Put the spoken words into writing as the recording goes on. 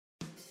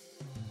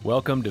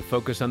Welcome to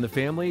Focus on the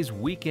Family's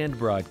weekend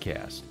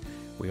broadcast.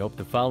 We hope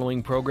the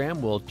following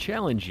program will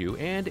challenge you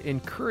and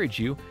encourage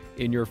you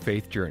in your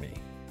faith journey.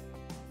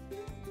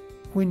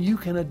 When you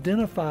can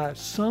identify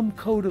some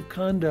code of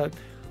conduct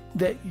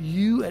that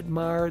you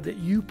admire, that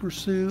you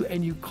pursue,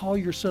 and you call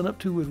your son up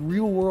to with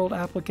real-world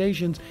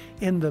applications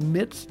in the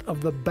midst of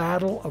the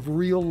battle of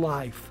real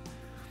life,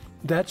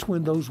 that's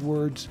when those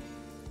words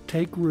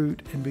take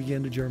root and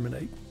begin to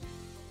germinate.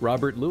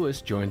 Robert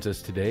Lewis joins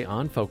us today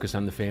on Focus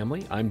on the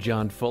Family. I'm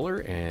John Fuller,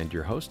 and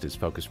your host is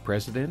Focus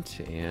President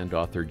and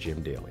author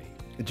Jim Daly.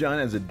 John,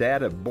 as a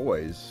dad of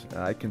boys,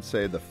 I can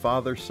say the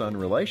father-son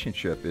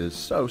relationship is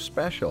so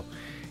special.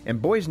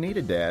 And boys need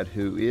a dad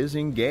who is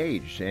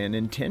engaged and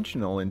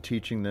intentional in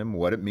teaching them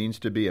what it means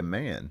to be a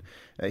man.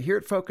 Here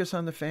at Focus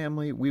on the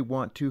Family, we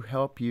want to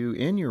help you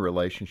in your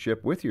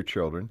relationship with your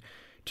children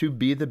to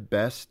be the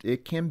best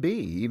it can be,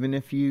 even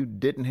if you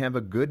didn't have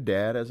a good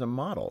dad as a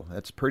model.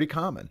 That's pretty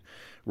common.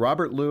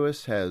 Robert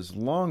Lewis has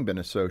long been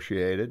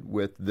associated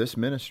with this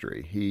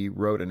ministry. He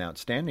wrote an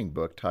outstanding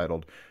book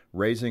titled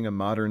Raising a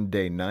Modern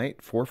Day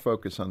Knight for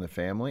Focus on the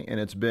Family, and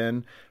it's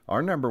been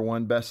our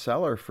 #1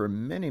 bestseller for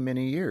many,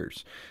 many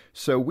years.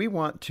 So we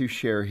want to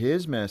share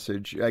his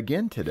message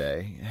again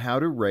today, how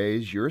to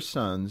raise your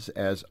sons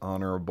as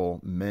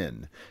honorable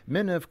men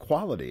of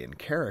quality and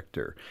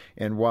character.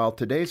 And while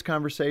today's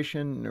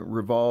conversation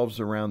revolves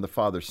around the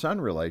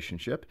father-son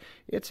relationship,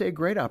 it's a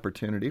great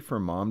opportunity for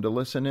mom to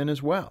listen in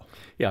as well.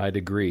 Yeah, I'd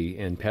agree.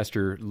 And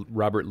Pastor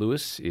Robert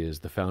Lewis is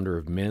the founder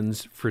of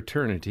Men's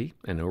Fraternity,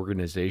 an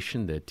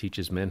organization that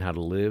teaches men how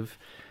to live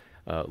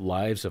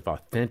lives of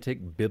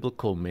authentic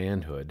biblical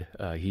manhood.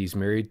 He's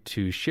married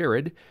to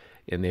Sherrod,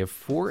 and they have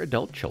 4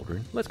 adult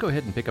children. Let's go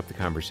ahead and pick up the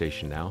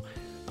conversation now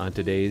on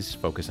today's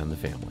Focus on the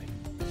Family.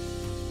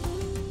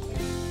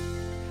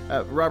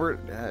 Robert,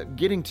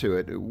 getting to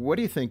it, what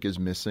do you think is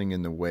missing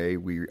in the way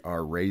we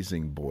are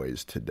raising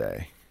boys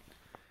today?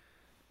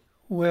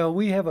 Well,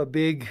 we have a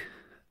big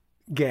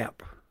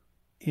gap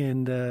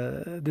in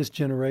this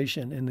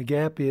generation, and the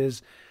gap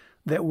is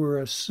that we're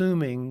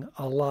assuming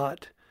a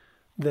lot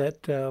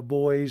that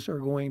boys are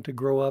going to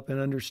grow up and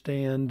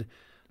understand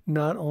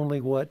not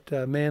only what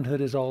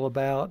manhood is all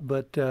about,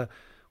 but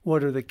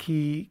what are the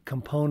key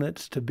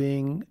components to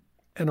being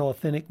an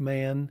authentic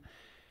man.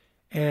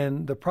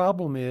 And the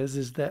problem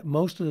is that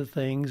most of the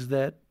things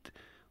that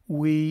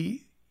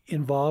we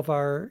involve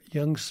our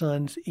young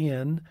sons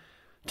in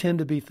tend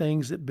to be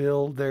things that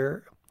build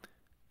their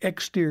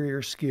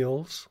exterior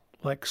skills,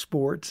 like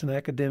sports and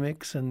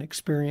academics and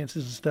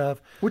experiences and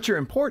stuff. Which are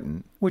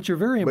important. Which are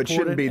very important. But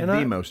shouldn't be the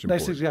most important.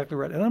 That's exactly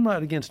right. And I'm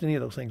not against any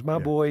of those things. My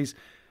boys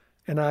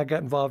and I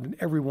got involved in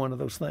every one of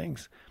those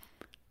things.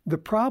 The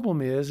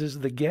problem is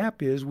the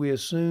gap is we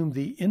assume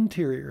the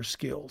interior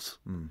skills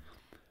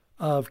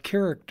of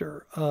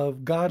character,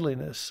 of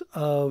godliness,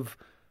 of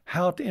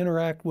how to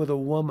interact with a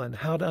woman,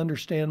 how to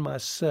understand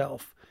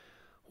myself,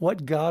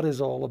 what God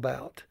is all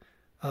about,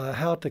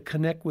 how to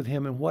connect with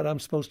Him and what I'm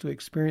supposed to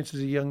experience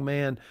as a young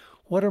man.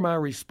 What are my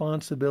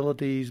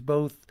responsibilities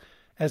both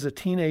as a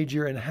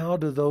teenager and how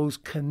do those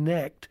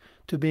connect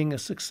to being a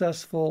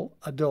successful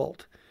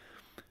adult?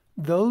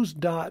 Those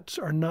dots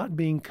are not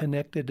being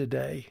connected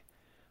today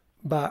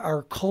by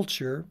our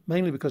culture,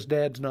 mainly because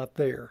Dad's not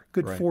there.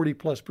 Good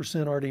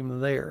 40+% aren't even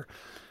there.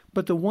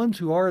 But the ones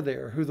who are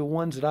there, who are the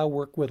ones that I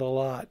work with a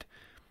lot,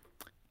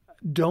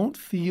 don't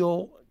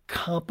feel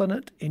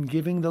competent in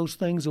giving those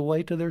things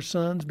away to their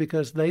sons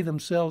because they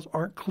themselves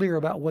aren't clear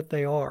about what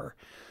they are.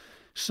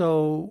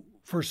 So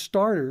for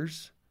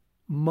starters,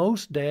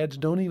 most dads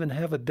don't even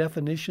have a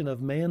definition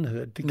of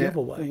manhood to give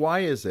away. Why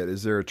is it?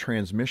 Is there a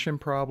transmission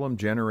problem,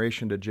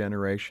 generation to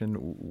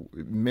generation?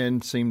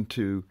 Men seem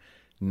to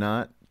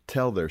not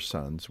tell their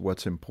sons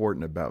what's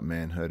important about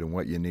manhood and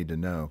what you need to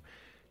know.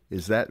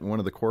 Is that one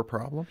of the core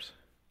problems?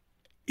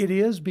 It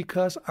is,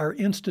 because our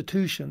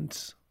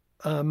institutions,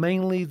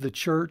 mainly the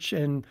church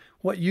and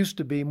what used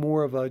to be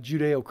more of a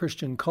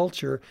Judeo-Christian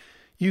culture,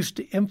 used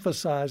to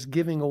emphasize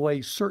giving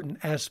away certain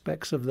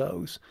aspects of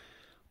those.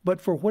 But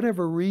for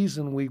whatever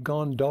reason, we've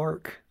gone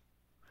dark.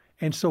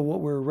 And so what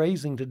we're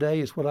raising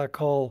today is what I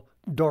call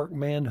dark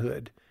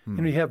manhood.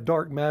 And you have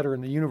dark matter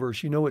in the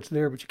universe. You know it's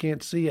there, but you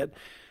can't see it.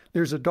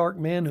 There's a dark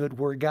manhood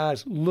where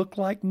guys look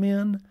like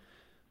men,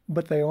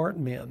 but they aren't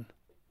men.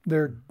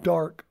 They're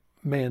dark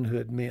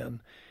manhood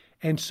men.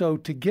 And so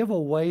to give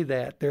away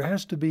that, there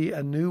has to be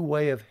a new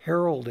way of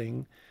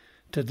heralding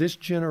to this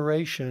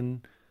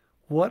generation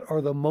what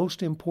are the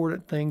most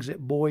important things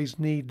that boys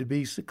need to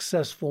be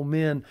successful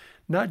men,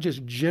 not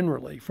just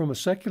generally from a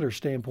secular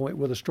standpoint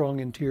with a strong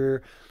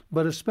interior,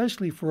 but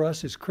especially for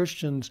us as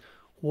Christians.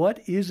 What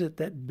is it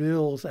that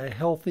builds a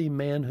healthy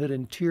manhood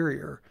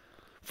interior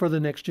for the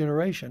next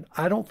generation?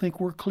 I don't think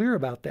we're clear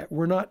about that.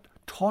 We're not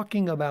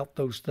talking about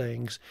those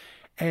things.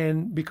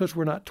 And because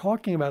we're not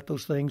talking about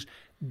those things,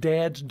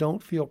 dads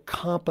don't feel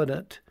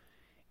competent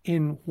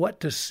in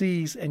what to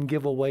seize and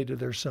give away to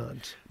their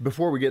sons.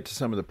 Before we get to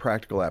some of the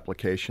practical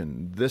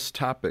application, this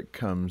topic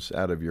comes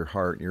out of your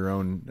heart, your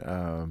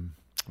own,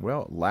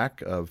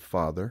 lack of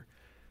father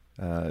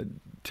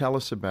Tell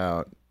us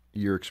about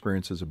your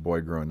experience as a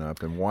boy growing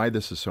up and why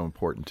this is so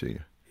important to you.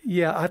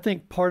 Yeah, I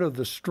think part of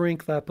the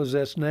strength I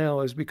possess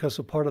now is because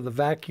of part of the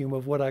vacuum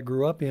of what I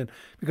grew up in,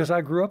 because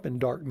I grew up in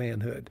dark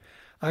manhood.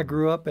 I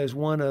grew up as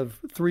one of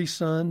 3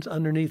 sons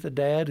underneath a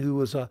dad who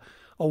was a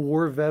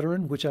war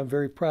veteran, which I'm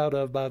very proud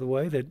of, by the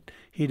way, that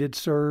he did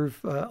serve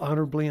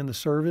honorably in the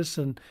service.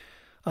 And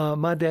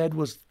my dad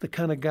was the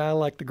kind of guy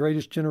like the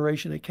Greatest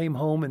Generation that came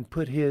home and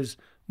put his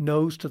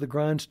nose to the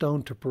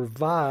grindstone to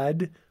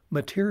provide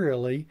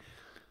materially,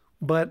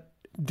 but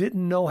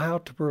didn't know how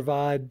to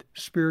provide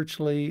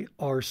spiritually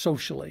or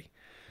socially.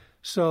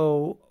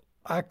 So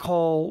I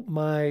call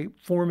my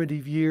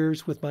formative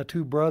years with my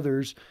 2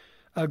 brothers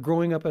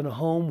growing up in a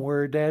home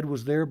where dad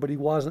was there, but he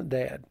wasn't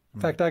dad. In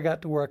fact, I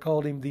got to where I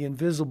called him the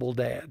invisible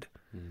dad.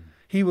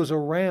 He was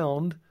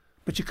around,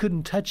 but you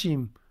couldn't touch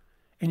him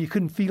and you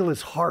couldn't feel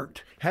his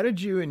heart. How did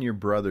you and your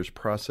brothers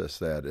process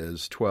that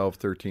as 12,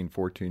 13,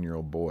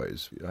 14-year-old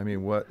boys? I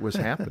mean, what was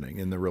happening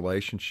in the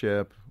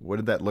relationship? What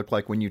did that look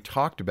like when you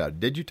talked about it?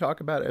 Did you talk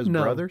about it as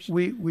brothers?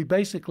 We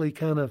basically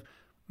kind of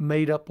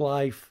made up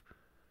life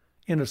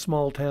in a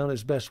small town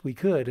as best we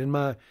could. And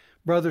my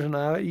brothers and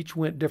I each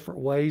went different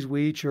ways.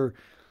 We each are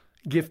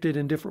gifted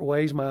in different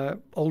ways. My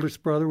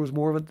oldest brother was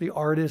more of the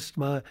artist.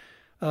 My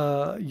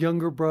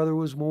younger brother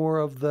was more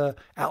of the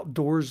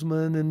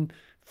outdoorsman and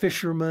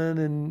fisherman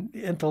and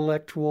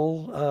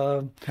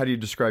intellectual. How do you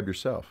describe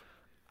yourself?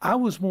 I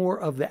was more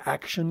of the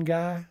action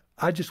guy.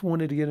 I just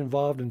wanted to get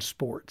involved in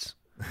sports.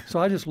 So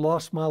I just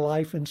lost my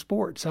life in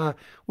sports. I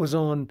was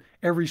on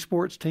every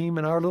sports team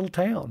in our little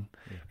town.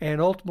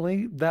 And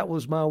ultimately, that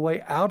was my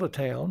way out of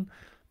town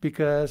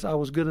because I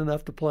was good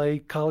enough to play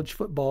college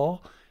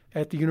football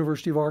at the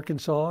University of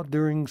Arkansas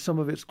during some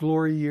of its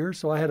glory years.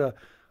 So I had a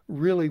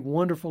really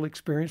wonderful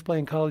experience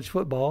playing college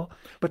football,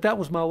 but that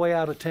was my way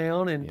out of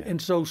town. And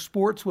so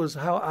sports was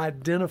how I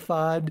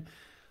identified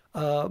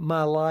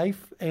my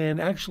life,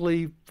 and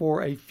actually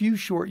for a few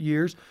short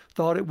years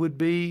thought it would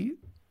be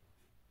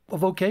a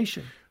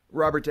vocation.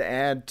 Robert, to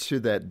add to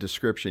that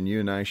description, you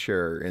and I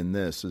share in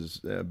this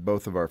is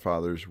both of our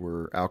fathers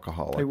were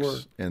alcoholics. They were.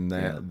 And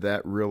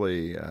that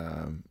really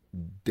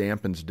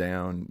dampens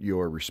down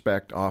your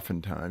respect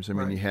oftentimes. I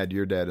mean, Right. You had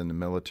your dad in the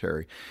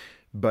military.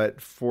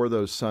 But for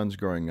those sons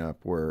growing up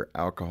where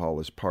alcohol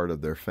is part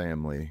of their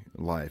family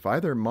life,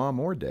 either mom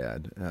or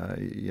dad,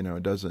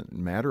 it doesn't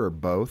matter, or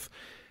both,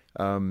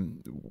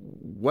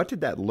 what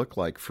did that look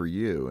like for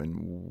you? And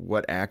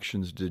what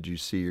actions did you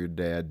see your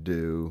dad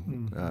do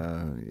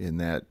in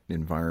that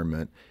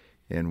environment?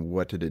 And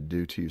what did it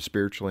do to you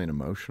spiritually and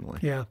emotionally?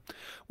 Yeah.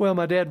 Well,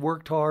 my dad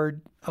worked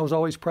hard. I was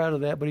always proud of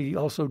that, but he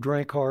also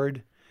drank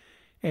hard.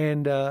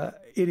 And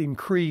it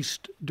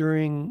increased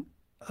during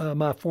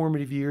my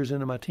formative years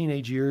into my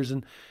teenage years,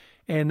 and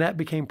that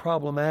became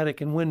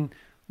problematic. And when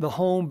the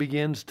home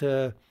begins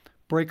to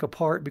break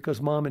apart because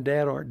mom and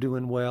dad aren't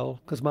doing well,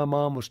 because my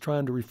mom was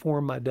trying to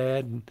reform my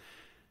dad and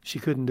she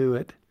couldn't do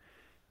it.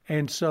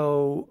 And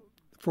so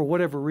for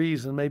whatever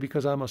reason, maybe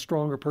because I'm a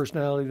stronger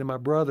personality than my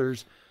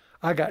brothers,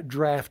 I got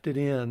drafted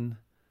in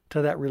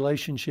to that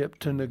relationship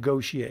to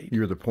negotiate.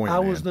 You were the point I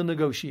man. was the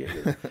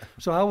negotiator.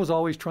 So I was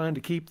always trying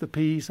to keep the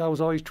peace. I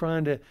was always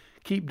trying to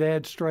keep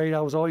dad straight.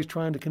 I was always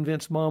trying to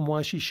convince mom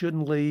why she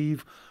shouldn't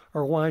leave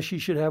or why she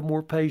should have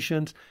more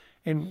patience.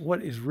 And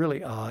what is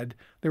really odd,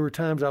 there were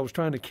times I was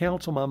trying to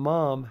counsel my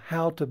mom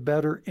how to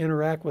better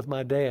interact with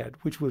my dad,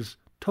 which was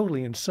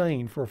totally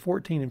insane for a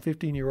 14 and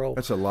 15-year-old.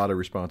 That's a lot of Oh,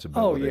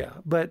 responsibility. yeah.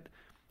 But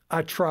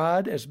I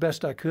tried as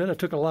best I could. I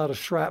took a lot of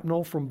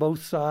shrapnel from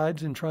both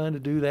sides in trying to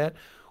do that,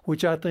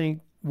 which I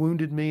think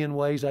wounded me in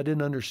ways I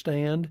didn't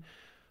understand.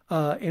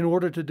 In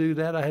order to do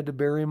that, I had to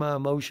bury my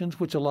emotions,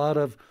 which a lot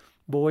of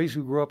boys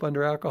who grew up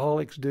under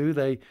alcoholics do.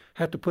 They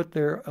have to put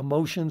their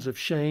emotions of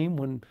shame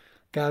when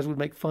guys would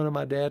make fun of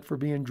my dad for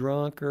being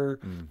drunk, or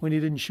when he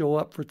didn't show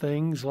up for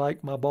things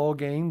like my ball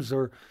games,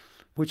 or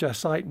which I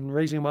cite in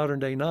Raising Modern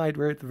Day Night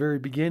right at the very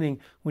beginning,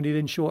 when he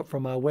didn't show up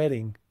for my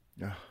wedding.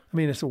 Yeah. I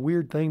mean, it's a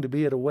weird thing to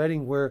be at a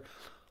wedding where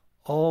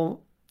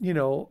we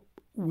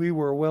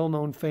were a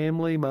well-known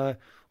family.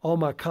 All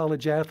my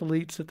college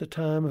athletes at the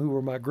time who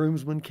were my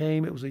groomsmen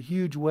came. It was a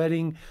huge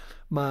wedding.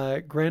 My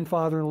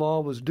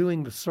grandfather-in-law was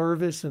doing the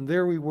service, and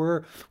there we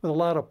were with a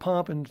lot of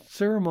pomp and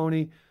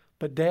ceremony,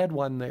 but Dad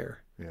wasn't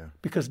there. Yeah.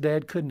 Because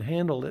Dad couldn't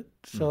handle it.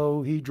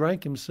 So he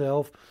drank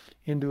himself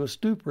into a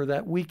stupor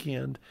that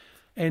weekend.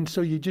 And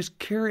so you just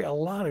carry a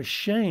lot of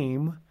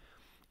shame,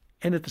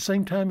 and at the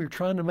same time, you're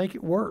trying to make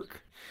it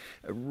work.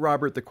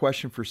 Robert, the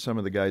question for some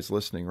of the guys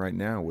listening right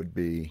now would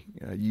be,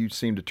 you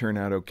seem to turn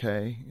out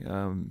okay.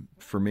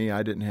 For me,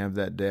 I didn't have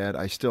that dad.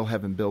 I still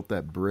haven't built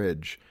that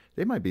bridge.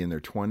 They might be in their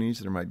 20s,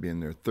 they might be in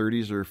their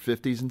 30s or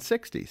 50s and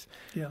 60s,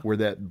 where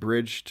that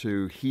bridge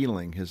to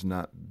healing has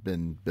not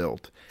been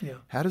built. Yeah.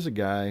 How does a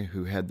guy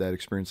who had that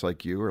experience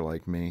like you or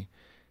like me,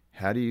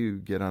 how do you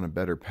get on a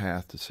better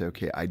path to say,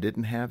 okay, I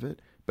didn't have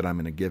it, but I'm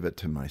going to give it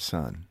to my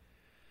son?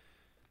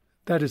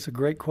 That is a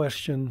great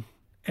question.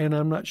 And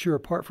I'm not sure,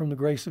 apart from the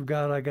grace of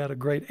God, I got a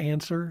great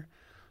answer.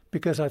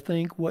 because I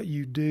think what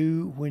you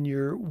do when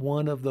you're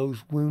one of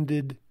those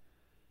wounded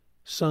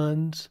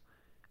sons,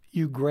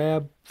 you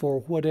grab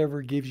for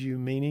whatever gives you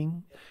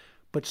meaning,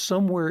 but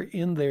somewhere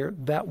in there,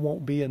 that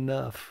won't be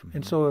enough.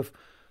 And so if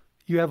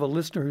you have a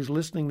listener who's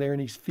listening there and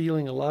he's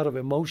feeling a lot of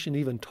emotion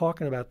even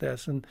talking about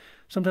this, and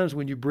sometimes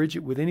when you bridge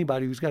it with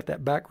anybody who's got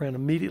that background,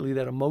 immediately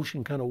that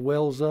emotion kind of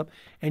wells up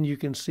and you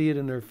can see it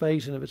in their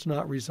face, and if it's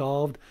not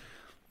resolved,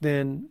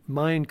 then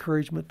my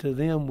encouragement to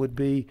them would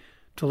be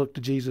to look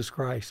to Jesus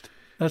Christ.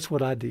 That's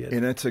what I did.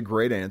 And that's a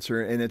great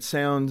answer. And it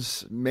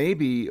sounds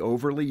maybe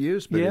overly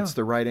used, but it's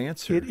the right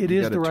answer. It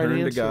is the right answer.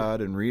 You got to turn to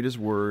God and read His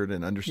Word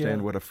and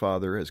understand what a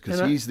father is, because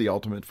He's the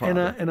ultimate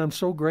father. And I'm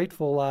so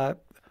grateful.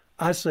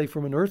 I say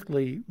from an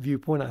earthly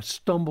viewpoint, I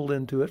stumbled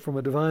into it. From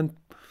a divine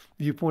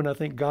viewpoint, I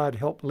think God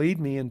helped lead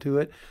me into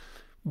it.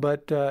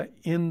 But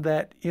in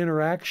that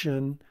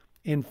interaction,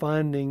 in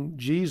finding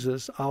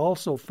Jesus, I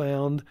also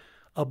found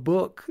a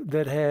book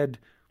that had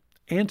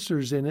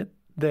answers in it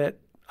that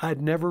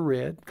I'd never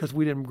read because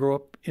we didn't grow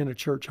up in a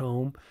church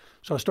home.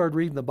 So I started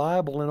reading the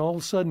Bible, and all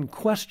of a sudden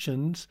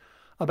questions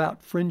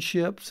about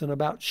friendships and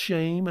about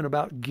shame and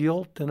about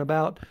guilt and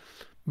about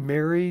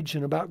marriage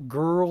and about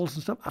girls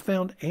and stuff. I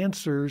found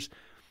answers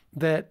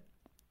that,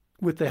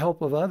 with the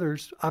help of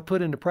others, I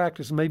put into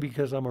practice, maybe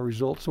because I'm a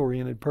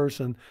results-oriented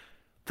person.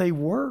 They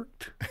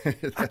worked.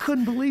 I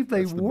couldn't believe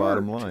they worked. The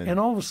bottom line. And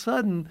all of a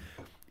sudden,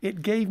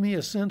 it gave me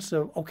a sense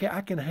of, okay, I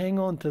can hang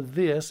on to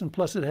this, and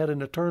plus it had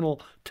an eternal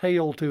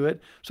tail to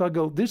it. So I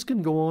go, this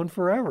can go on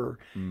forever.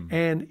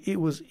 And it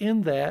was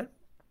in that,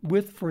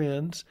 with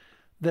friends,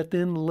 that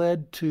then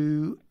led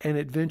to an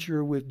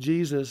adventure with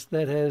Jesus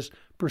that has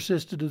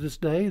persisted to this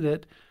day,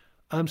 that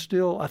I'm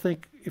still, I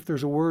think if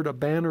there's a word, a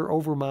banner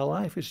over my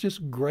life, it's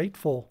just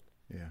grateful.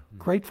 Yeah.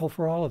 Grateful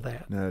for all of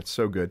that. No, it's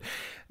so good.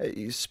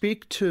 You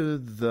speak to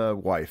the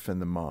wife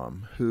and the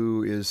mom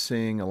who is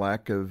seeing a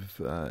lack of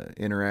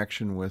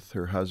interaction with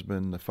her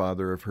husband, the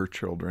father of her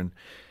children.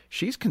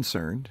 She's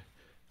concerned.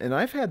 And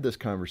I've had this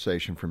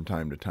conversation from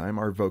time to time.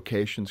 Our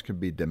vocations can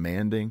be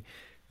demanding.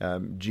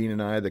 Gene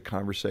and I, the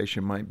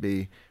conversation might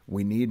be,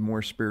 we need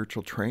more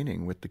spiritual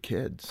training with the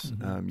kids.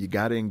 You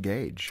got to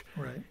engage.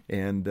 Right.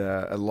 And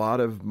a lot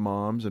of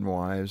moms and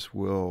wives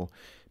will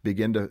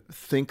begin to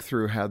think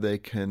through how they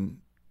can,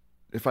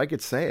 if I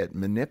could say it,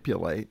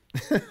 manipulate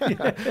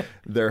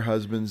their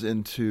husbands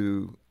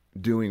into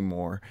doing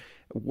more.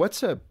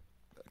 What's a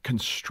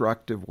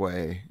constructive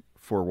way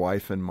for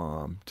wife and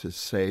mom to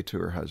say to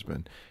her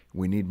husband,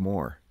 we need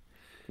more,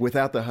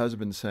 without the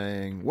husband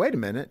saying, wait a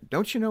minute,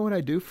 don't you know what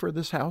I do for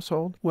this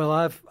household? Well,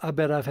 I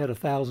bet I've had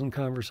 1,000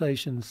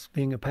 conversations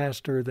being a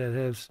pastor that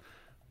has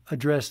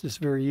addressed this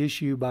very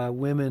issue by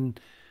women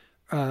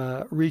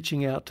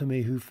reaching out to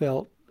me who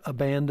felt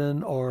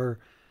abandoned or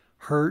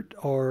hurt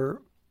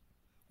or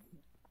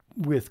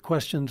with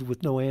questions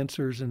with no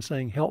answers and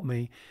saying, help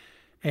me.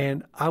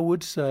 And I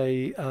would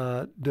say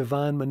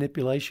divine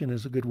manipulation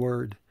is a good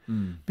word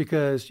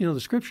because,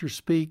 the Scripture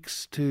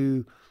speaks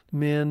to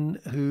men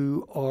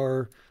who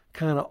are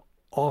kind of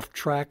off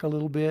track a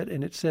little bit,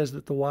 and it says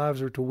that the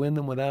wives are to win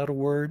them without a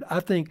word. I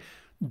think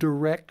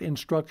direct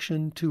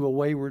instruction to a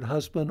wayward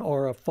husband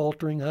or a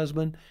faltering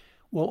husband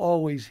will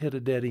always hit a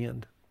dead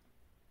end.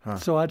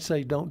 So I'd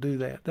say don't do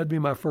that. That'd be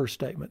my first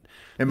statement.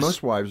 And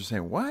most wives are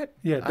saying, what?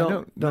 Yeah, I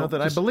don't know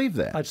that I believe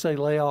that. I'd say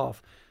lay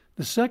off.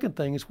 The second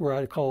thing is where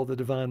I call the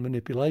divine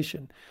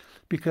manipulation.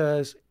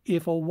 Because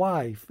if a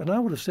wife, and I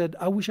would have said,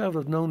 I wish I would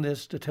have known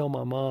this to tell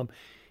my mom,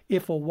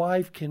 if a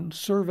wife can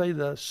survey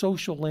the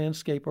social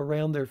landscape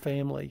around their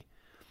family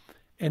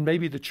and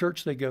maybe the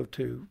church they go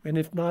to, and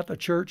if not a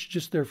church,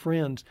 just their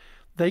friends,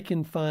 they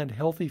can find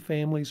healthy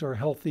families or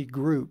healthy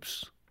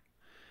groups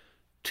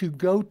to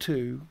go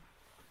to,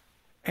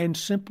 and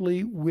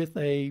simply with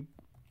a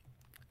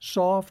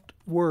soft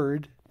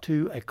word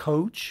to a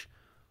coach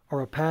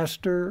or a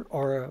pastor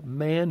or a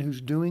man who's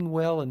doing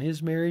well in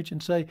his marriage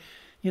and say,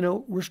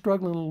 we're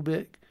struggling a little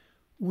bit.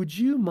 Would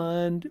you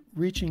mind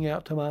reaching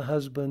out to my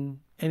husband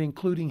and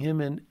including him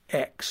in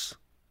X?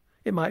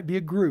 It might be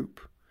a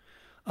group.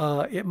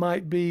 It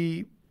might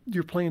be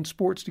you're playing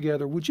sports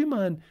together. Would you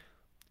mind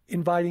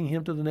inviting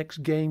him to the next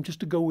game just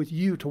to go with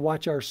you to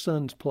watch our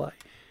sons play?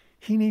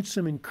 He needs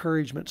some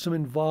encouragement, some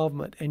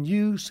involvement, and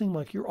you seem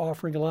like you're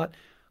offering a lot.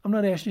 I'm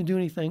not asking you to do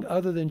anything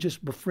other than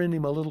just befriend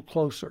him a little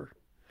closer.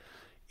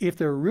 If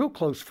they're real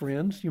close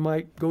friends, you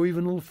might go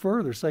even a little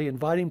further. Say,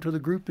 invite him to the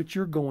group that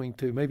you're going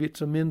to. Maybe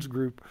it's a men's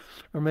group,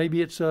 or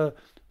maybe it's a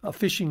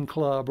fishing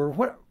club, or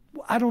what.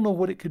 I don't know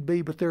what it could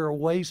be, but there are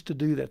ways to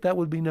do that. That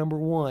would be number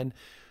one.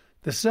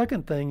 The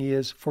second thing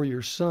is for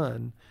your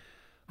son,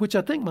 which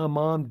I think my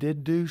mom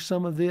did do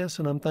some of this,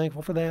 and I'm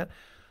thankful for that.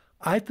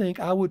 I think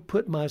I would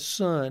put my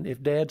son,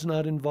 if dad's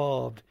not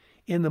involved,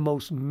 in the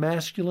most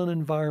masculine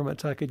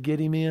environments I could get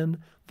him in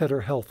that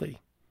are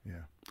healthy.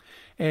 Yeah.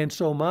 And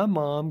so my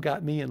mom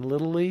got me in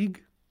Little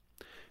League.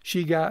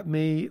 She got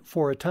me,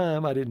 for a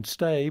time, I didn't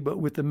stay, but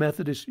with the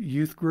Methodist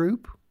youth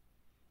group.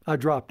 I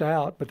dropped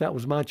out, but that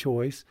was my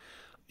choice.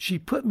 she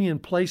put me in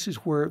places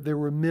where there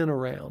were men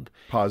around.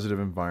 Positive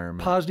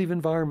environment. Positive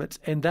environments.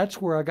 And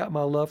that's where I got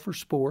my love for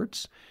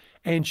sports.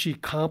 And she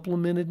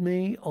complimented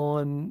me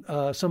on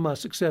some of my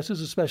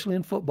successes, especially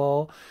in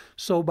football.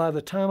 So by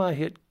the time I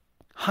hit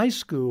high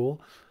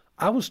school,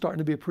 I was starting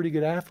to be a pretty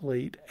good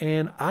athlete.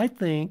 And I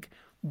think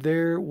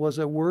there was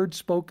a word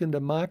spoken to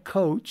my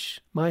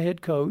coach, my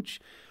head coach,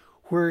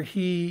 where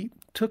he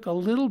took a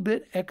little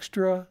bit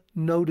extra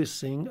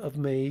noticing of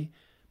me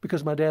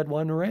because my dad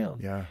wasn't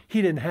around. Yeah.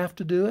 He didn't have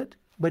to do it,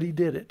 but he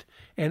did it.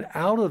 And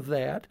out of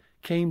that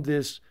came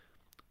this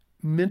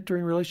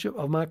mentoring relationship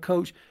of my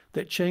coach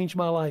that changed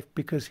my life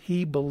because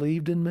he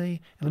believed in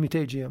me. And let me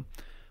tell you, Jim,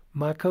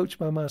 my coach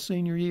by my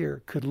senior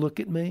year could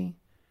look at me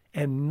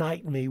and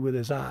knight me with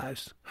his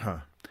eyes. Huh.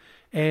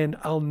 And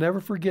I'll never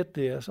forget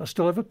this. I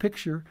still have a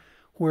picture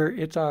where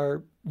it's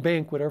our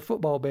banquet, our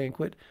football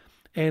banquet,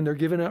 and they're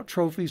giving out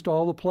trophies to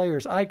all the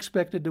players. I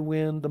expected to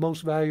win the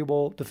most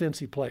valuable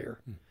defensive player,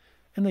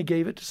 and they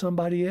gave it to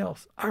somebody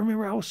else. I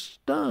remember I was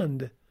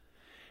stunned.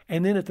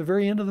 And then at the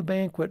very end of the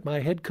banquet, my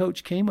head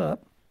coach came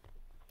up,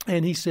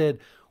 and he said,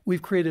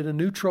 we've created a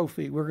new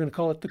trophy. We're going to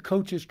call it the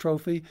Coach's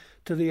Trophy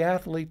to the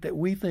athlete that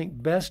we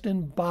think best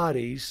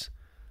embodies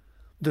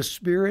the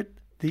spirit,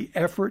 the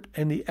effort,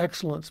 and the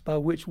excellence by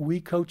which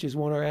we coaches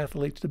want our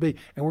athletes to be.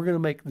 And we're going to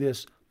make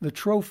this the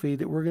trophy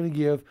that we're going to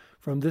give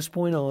from this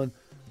point on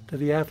to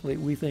the athlete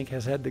we think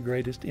has had the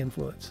greatest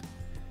influence.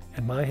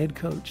 And my head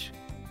coach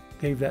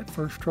gave that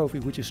first trophy,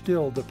 which is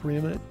still the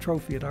preeminent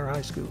trophy at our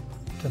high school,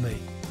 to me.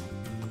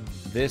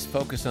 This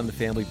Focus on the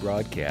Family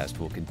broadcast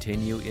will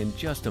continue in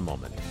just a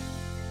moment.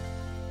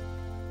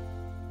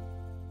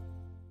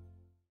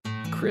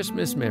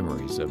 Christmas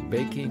memories of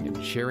baking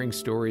and sharing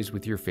stories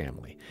with your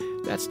family.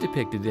 That's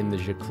depicted in the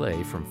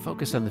Giclée from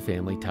Focus on the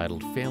Family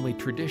titled Family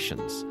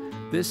Traditions.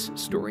 This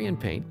story in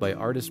paint by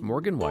artist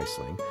Morgan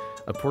Weisling,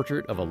 a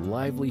portrait of a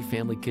lively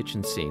family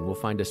kitchen scene, will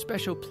find a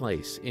special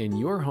place in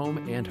your home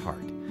and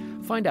heart.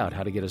 Find out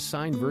how to get a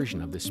signed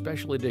version of this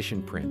special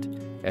edition print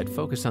at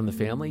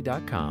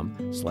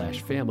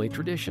focusonthefamily.com/family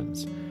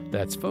traditions.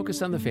 That's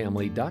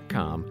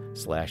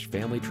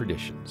focusonthefamily.com/family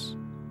traditions.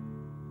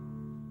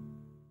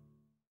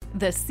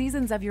 The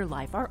seasons of your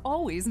life are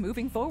always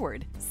moving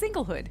forward.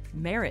 Singlehood,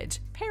 marriage,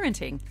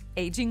 parenting,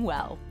 aging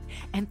well.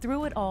 And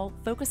through it all,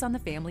 Focus on the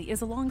Family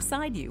is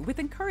alongside you with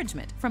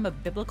encouragement from a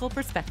biblical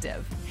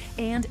perspective.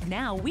 And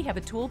now we have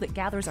a tool that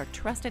gathers our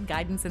trusted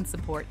guidance and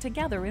support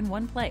together in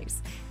one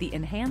place, the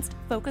enhanced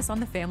Focus on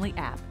the Family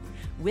app.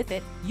 With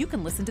it, you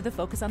can listen to the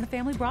Focus on the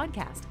Family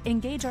broadcast,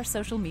 engage our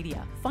social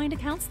media, find a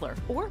counselor,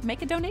 or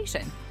make a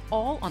donation,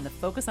 all on the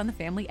Focus on the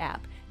Family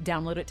app.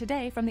 Download it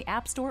today from the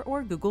App Store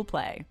or Google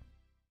Play.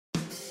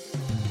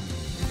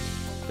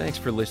 Thanks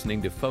for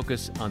listening to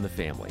Focus on the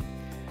Family.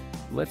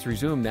 Let's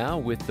resume now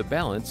with the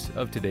balance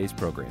of today's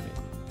programming.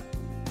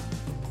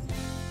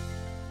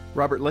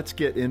 Robert, let's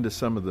get into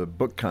some of the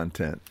book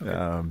content.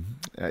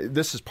 Okay.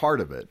 This is part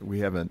of it. We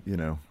haven't,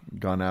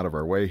 gone out of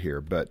our way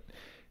here, but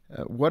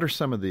what are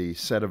some of the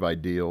set of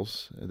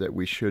ideals that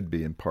we should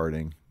be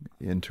imparting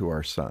into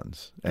our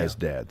sons as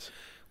dads?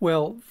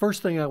 Well,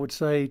 first thing I would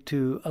say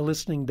to a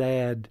listening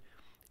dad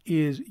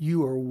is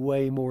you are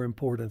way more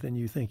important than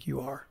you think you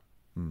are.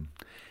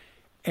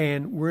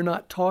 And we're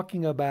not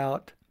talking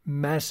about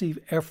massive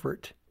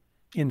effort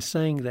in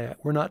saying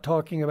that. We're not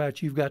talking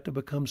about you've got to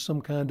become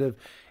some kind of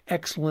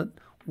excellent,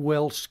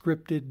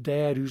 well-scripted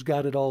dad who's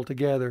got it all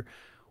together.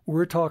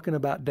 We're talking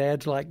about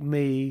dads like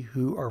me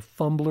who are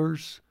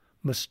fumblers,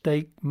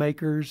 mistake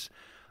makers,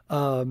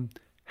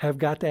 have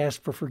got to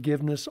ask for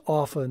forgiveness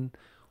often,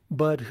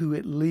 but who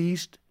at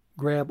least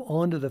grab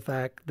onto the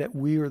fact that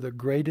we are the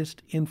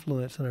greatest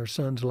influence in our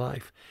son's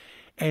life.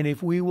 And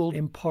if we will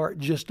impart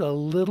just a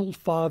little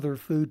father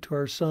food to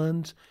our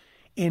sons,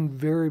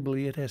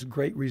 invariably it has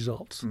great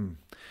results.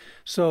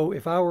 So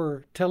if I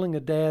were telling a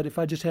dad, if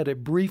I just had a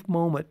brief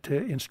moment to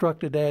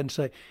instruct a dad and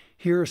say,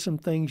 here are some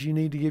things you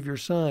need to give your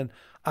son,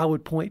 I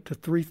would point to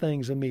three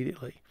things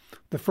immediately.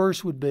 The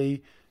first would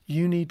be,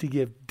 you need to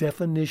give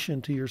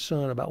definition to your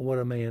son about what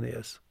a man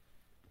is.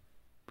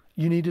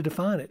 You need to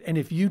define it. And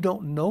if you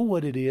don't know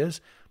what it is,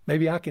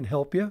 maybe I can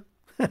help you.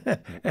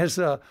 As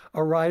a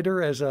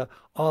writer, as an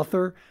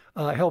author,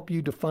 help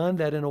you define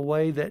that in a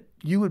way that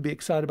you would be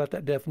excited about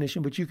that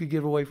definition, but you could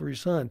give away for your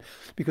son.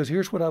 Because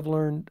here's what I've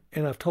learned,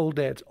 and I've told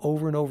dads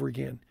over and over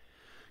again.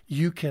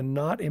 You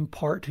cannot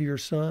impart to your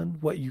son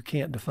what you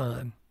can't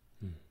define.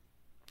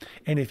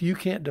 And if you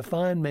can't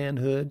define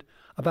manhood,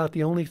 about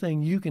the only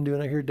thing you can do,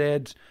 and I hear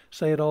dads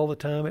say it all the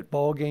time at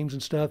ball games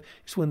and stuff,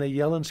 is when they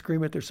yell and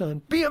scream at their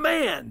son, be a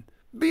man,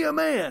 be a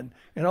man.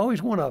 And I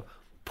always want to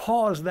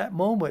pause that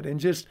moment and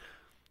just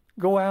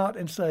go out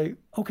and say,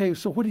 okay,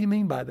 so what do you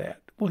mean by that?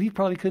 Well, he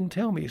probably couldn't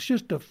tell me. It's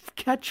just a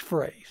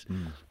catchphrase.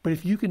 But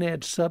if you can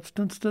add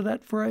substance to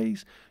that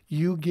phrase,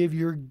 you give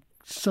your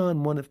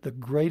son one of the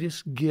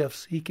greatest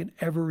gifts he can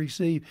ever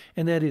receive,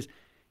 and that is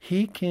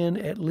he can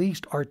at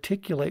least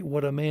articulate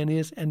what a man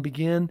is and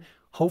begin,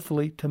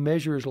 hopefully, to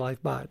measure his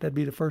life by it. That'd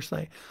be the first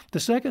thing. The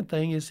second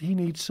thing is he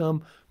needs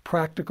some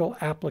practical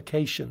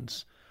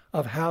applications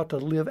of how to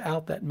live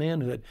out that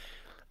manhood.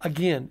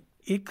 Again,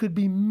 it could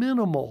be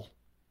minimal,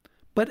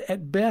 but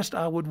at best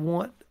I would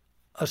want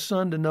a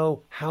son to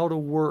know how to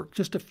work,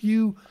 just a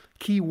few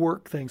key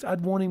work things.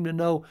 I'd want him to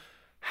know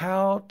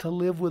how to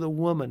live with a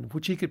woman,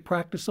 which he could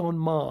practice on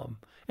mom.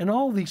 And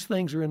all these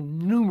things are in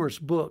numerous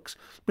books.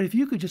 But if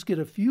you could just get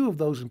a few of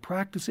those and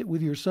practice it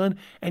with your son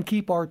and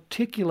keep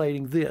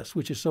articulating this,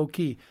 which is so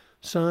key.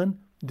 Son,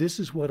 this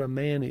is what a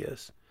man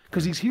is.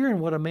 Because he's hearing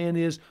what a man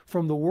is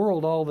from the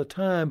world all the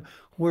time,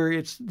 where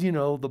it's,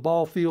 the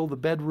ball field, the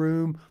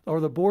bedroom, or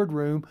the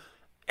boardroom.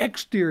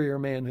 Exterior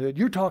manhood.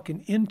 You're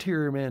talking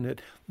interior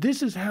manhood.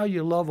 This is how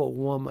you love a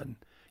woman.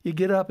 You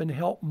get up and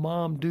help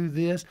mom do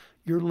this.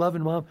 You're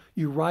loving mom.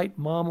 You write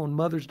mom on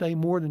Mother's Day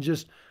more than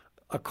just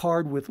a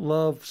card with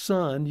love,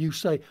 son. You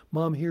say,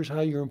 Mom, here's how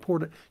you're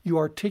important. You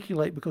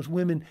articulate, because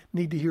women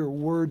need to hear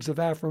words of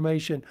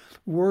affirmation,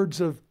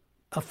 words of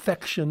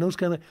affection, those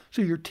kind of.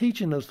 So you're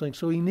teaching those things.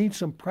 So he needs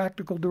some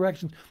practical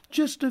directions.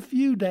 Just a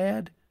few,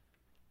 Dad.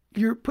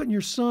 You're putting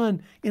your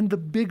son in the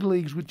big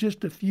leagues with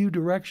just a few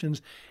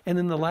directions. And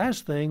then the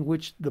last thing,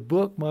 which the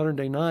book Modern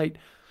Day Knight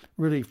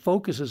really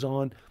focuses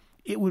on,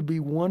 it would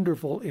be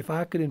wonderful if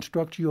I could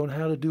instruct you on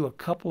how to do a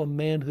couple of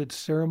manhood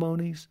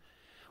ceremonies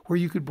where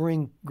you could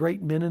bring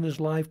great men in his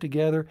life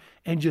together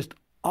and just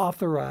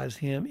authorize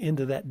him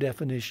into that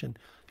definition.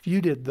 If you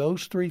did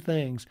those three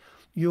things,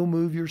 you'll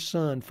move your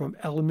son from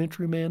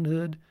elementary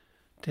manhood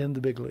to in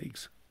the big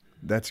leagues.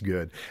 That's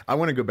good. I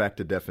want to go back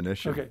to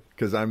definition. Okay.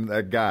 Because I'm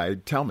that guy.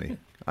 Tell me.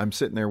 I'm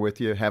sitting there with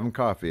you having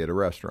coffee at a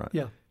restaurant.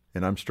 Yeah.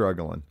 And I'm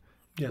struggling.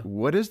 Yeah.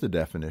 What is the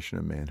definition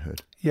of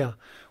manhood? Yeah.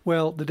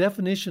 Well, the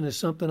definition is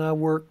something I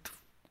worked,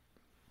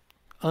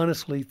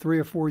 honestly, 3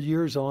 or 4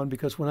 years on,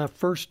 because when I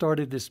first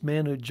started this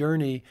manhood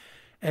journey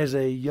as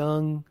a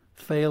young,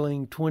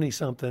 failing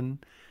 20-something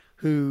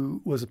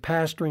who was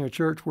pastoring a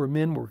church where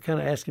men were kind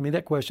of asking me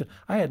that question,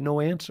 I had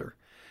no answer.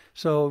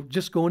 So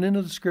just going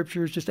into the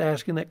scriptures, just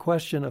asking that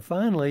question, and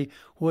finally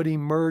what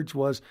emerged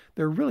was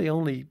there are really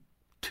only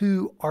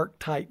 2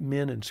 archetype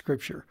men in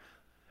Scripture,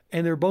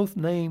 and they're both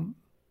named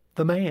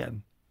the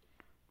man.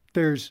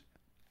 There's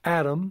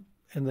Adam,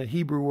 and the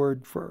Hebrew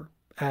word for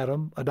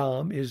Adam,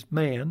 is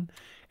man,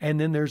 and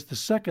then there's the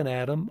second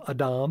Adam,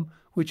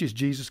 which is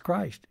Jesus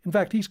Christ. In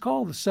fact, he's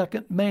called the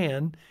second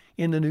man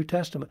in the New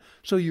Testament.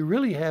 So you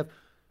really have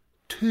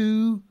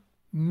 2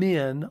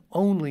 men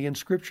only in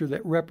Scripture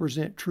that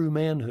represent true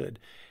manhood.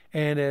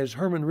 And as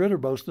Herman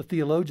Ridderbos, the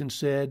theologian,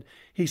 said,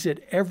 he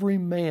said, every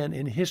man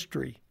in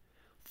history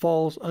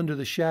falls under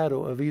the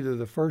shadow of either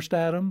the first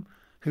Adam,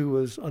 who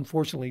was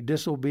unfortunately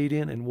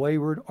disobedient and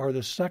wayward, or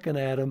the second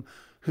Adam,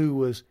 who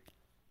was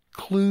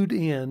clued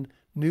in,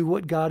 knew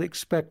what God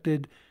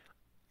expected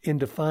in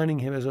defining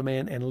him as a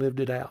man, and lived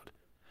it out.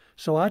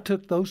 So I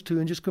took those 2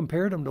 and just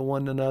compared them to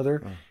one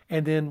another.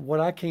 And then what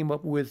I came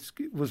up with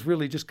was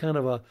really just kind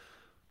of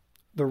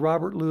the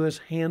Robert Lewis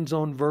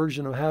hands-on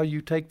version of how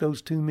you take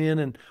those 2 men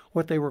and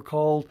what they were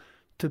called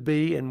to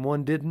be, and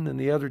one didn't and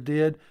the other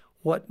did,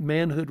 what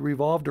manhood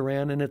revolved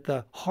around. And at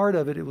the heart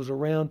of it, it was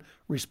around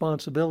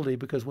responsibility,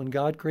 because when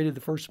God created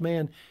the first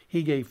man,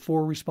 he gave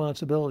 4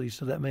 responsibilities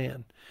to that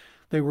man.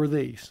 They were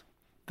these.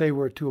 They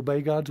were to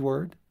obey God's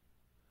word,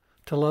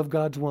 to love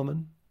God's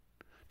woman,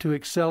 to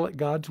excel at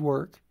God's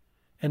work,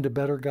 and to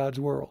better God's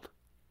world.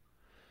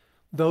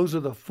 Those are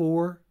the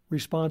 4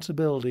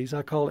 responsibilities,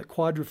 I call it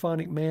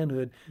quadraphonic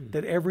manhood,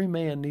 that every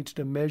man needs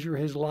to measure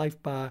his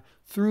life by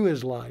through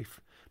his life.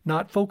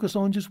 Not focus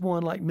on just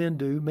one like men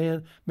do.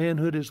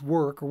 Manhood is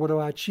work, or what do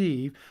I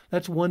achieve?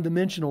 That's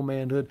one-dimensional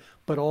manhood,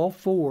 but all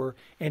 4.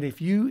 And if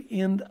you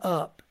end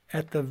up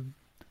at the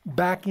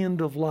back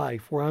end of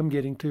life, where I'm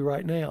getting to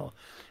right now,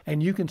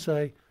 and you can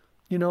say,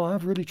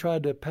 I've really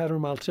tried to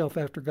pattern myself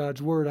after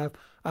God's word.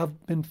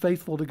 I've been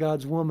faithful to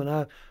God's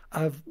woman.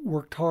 I've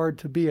worked hard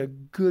to be a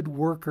good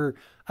worker.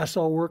 I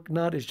saw work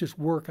not as just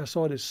work. I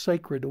saw it as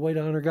sacred, a way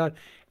to honor God.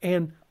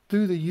 And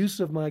through the use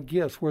of my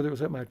gifts, whether it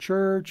was at my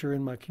church or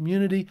in my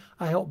community,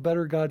 I helped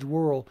better God's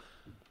world.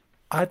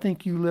 I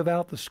think you live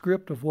out the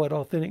script of what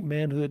authentic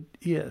manhood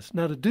is.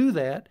 Now, to do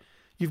that,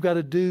 you've got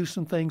to do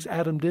some things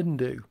Adam didn't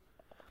do.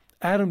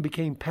 Adam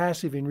became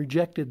passive and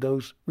rejected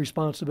those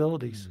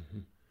responsibilities. Mm-hmm.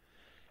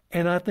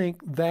 And I think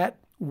that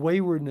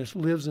waywardness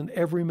lives in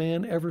every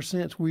man ever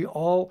since. We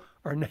all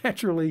are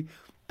naturally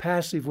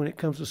passive when it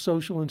comes to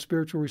social and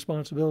spiritual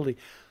responsibility.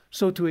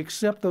 So to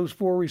accept those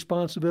 4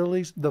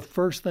 responsibilities, the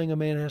first thing a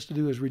man has to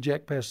do is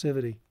reject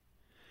passivity.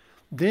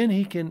 Then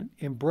he can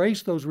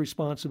embrace those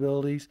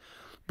responsibilities,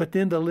 but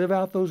then to live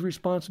out those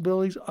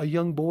responsibilities, a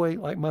young boy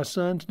like my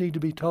sons need to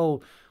be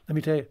told, let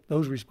me tell you,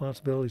 those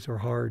responsibilities are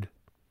hard.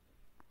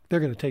 They're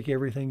going to take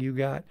everything you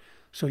got.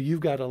 So you've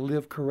got to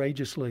live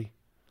courageously.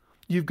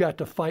 You've got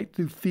to fight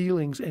through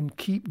feelings and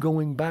keep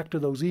going back to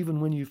those even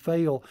when you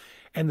fail.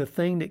 And the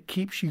thing that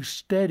keeps you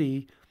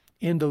steady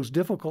in those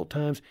difficult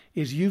times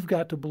is you've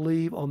got to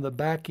believe on the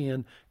back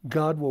end,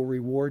 God will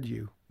reward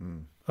you.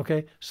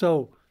 Okay?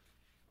 So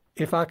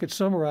if I could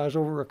summarize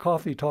over a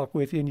coffee talk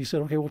with you and you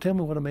said, okay, well, tell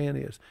me what a man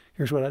is.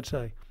 Here's what I'd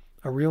say.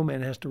 A real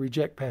man has to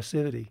reject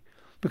passivity.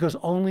 because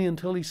only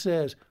until he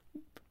says,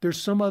 there's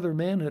some other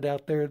manhood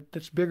out there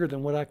that's bigger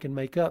than what I can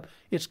make up,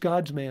 it's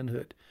God's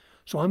manhood.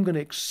 So I'm going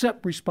to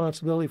accept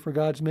responsibility for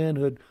God's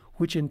manhood,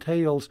 which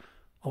entails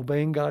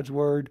obeying God's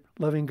word,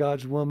 loving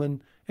God's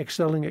woman,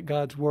 excelling at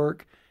God's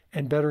work,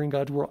 and bettering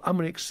God's world. I'm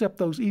going to accept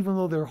those even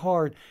though they're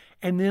hard.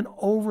 And then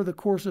over the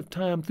course of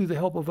time, through the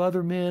help of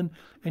other men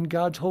and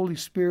God's Holy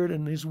Spirit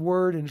and His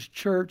Word and His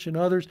church and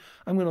others,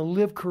 I'm going to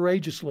live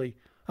courageously.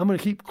 I'm going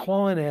to keep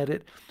clawing at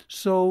it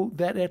so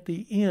that at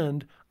the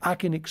end, I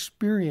can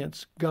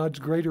experience God's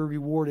greater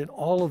reward in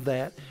all of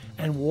that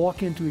and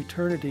walk into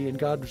eternity, and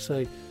God would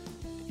say,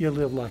 you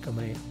live like a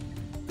man.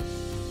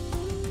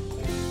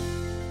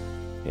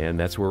 And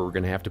that's where we're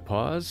going to have to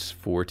pause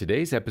for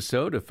today's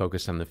episode of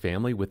Focus on the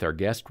Family with our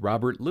guest,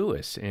 Robert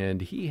Lewis.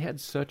 And he had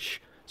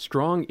such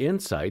strong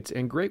insights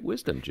and great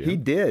wisdom, Jim. He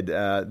did.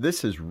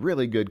 This is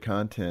really good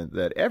content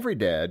that every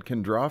dad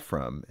can draw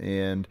from.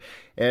 And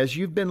as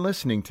you've been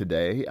listening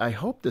today, I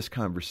hope this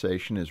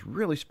conversation has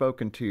really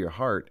spoken to your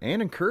heart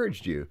and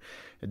encouraged you.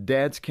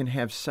 Dads can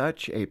have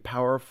such a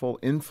powerful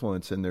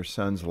influence in their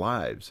sons'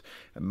 lives.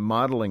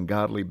 Modeling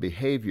godly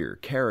behavior,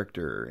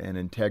 character, and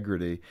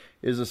integrity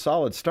is a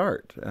solid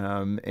start.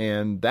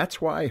 And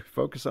that's why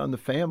Focus on the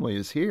Family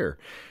is here.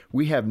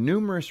 We have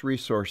numerous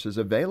resources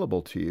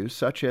available to you,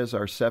 such as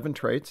our 7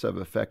 Traits of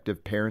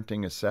Effective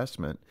Parenting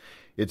Assessment.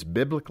 It's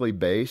biblically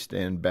based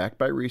and backed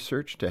by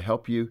research to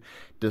help you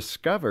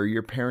discover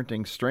your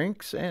parenting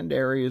strengths and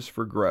areas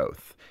for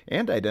growth,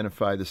 and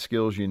identify the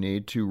skills you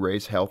need to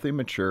raise healthy,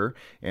 mature,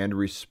 and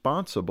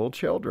responsible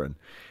children.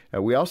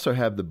 We also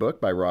have the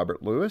book by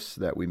Robert Lewis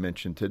that we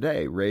mentioned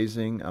today,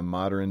 Raising a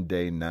Modern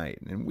Day Knight.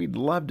 And we'd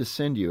love to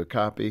send you a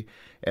copy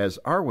as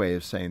our way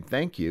of saying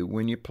thank you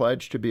when you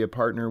pledge to be a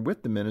partner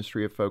with the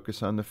Ministry of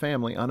Focus on the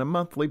Family on a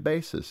monthly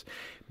basis.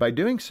 By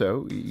doing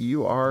so,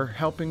 you are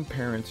helping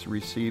parents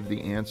receive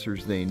the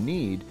answers they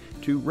need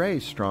to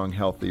raise strong,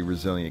 healthy,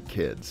 resilient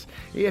kids.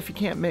 If you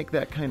can't make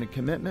that kind of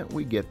commitment,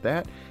 we get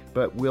that,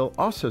 but we'll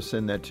also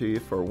send that to you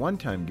for a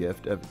one-time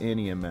gift of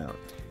any amount.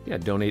 Yeah,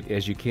 donate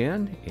as you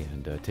can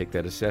and take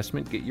that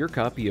assessment. Get your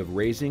copy of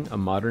Raising a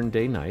Modern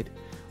Day Knight.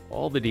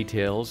 All the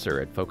details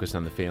are at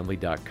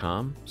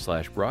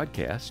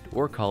focusonthefamily.com/broadcast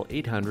or call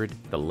 800,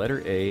 the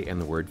letter A and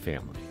the word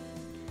family.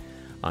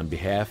 On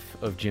behalf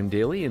of Jim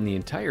Daly and the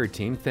entire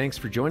team, thanks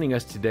for joining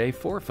us today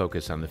for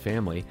Focus on the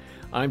Family.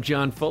 I'm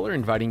John Fuller,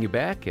 inviting you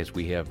back as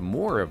we have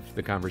more of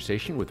the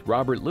conversation with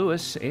Robert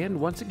Lewis and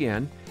once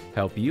again,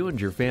 help you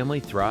and your family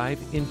thrive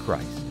in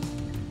Christ.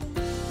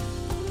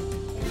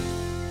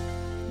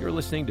 You're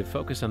listening to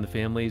Focus on the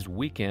Family's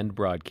weekend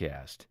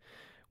broadcast.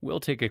 We'll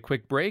take a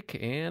quick break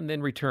and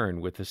then return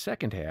with the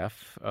second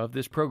half of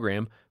this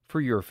program for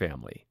your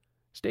family.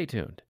 Stay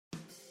tuned.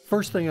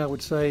 First thing I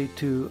would say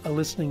to a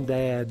listening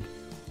dad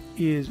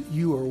is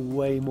you are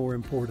way more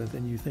important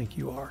than you think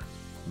you are.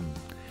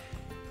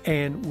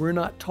 And we're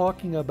not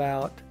talking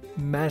about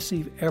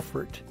massive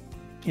effort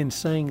in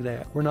saying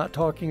that. We're not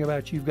talking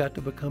about you've got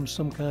to become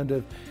some kind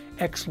of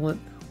excellent,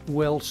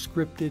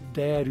 well-scripted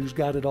dad who's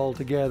got it all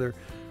together.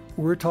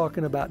 We're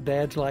talking about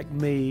dads like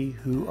me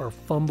who are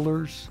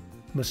fumblers,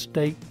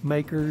 mistake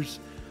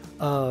makers,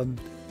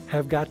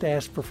 have got to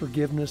ask for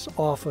forgiveness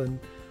often,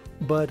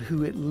 but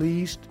who at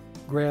least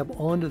grab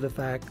onto the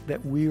fact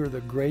that we are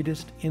the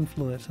greatest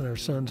influence in our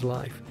son's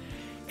life.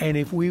 And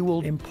if we will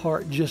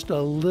impart just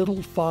a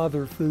little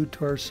father food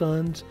to our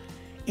sons,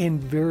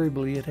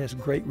 invariably it has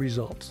great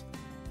results.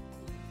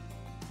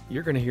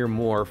 You're going to hear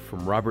more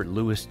from Robert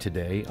Lewis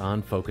today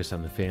on Focus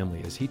on the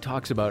Family as he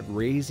talks about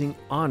raising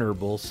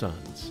honorable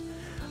sons.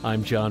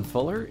 I'm John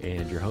Fuller,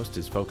 and your host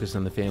is Focus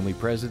on the Family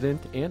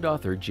President and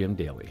author Jim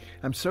Daly.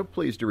 I'm so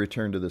pleased to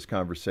return to this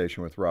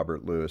conversation with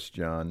Robert Lewis,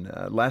 John.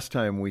 Last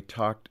time we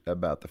talked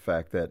about the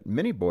fact that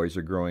many boys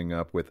are growing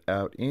up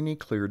without any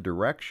clear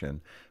direction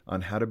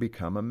on how to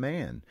become a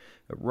man.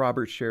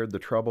 Robert shared the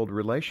troubled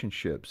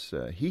relationships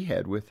he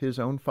had with his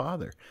own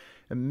father.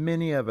 And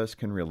many of us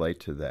can relate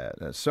to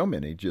that. So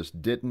many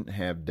just didn't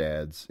have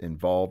dads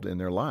involved in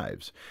their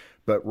lives.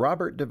 But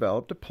Robert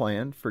developed a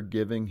plan for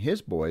giving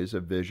his boys a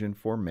vision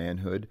for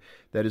manhood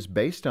that is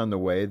based on the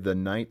way the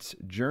knights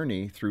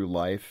journey through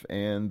life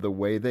and the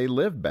way they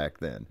lived back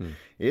then.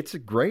 It's a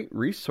great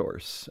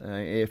resource.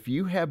 If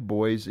you have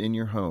boys in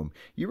your home,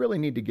 you really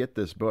need to get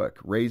this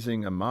book,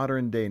 Raising a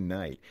Modern Day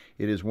Knight.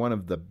 It is one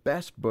of the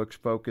best books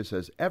Focus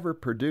has ever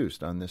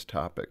produced on this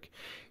topic.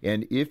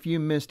 And if you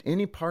missed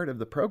any part of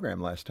the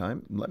program last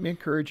time, let me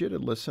encourage you to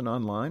listen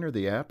online or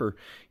the app, or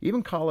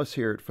even call us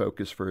here at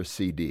Focus for a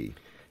CD.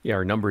 Yeah,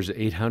 our number is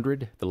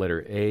 800, the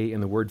letter A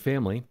and the word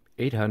family,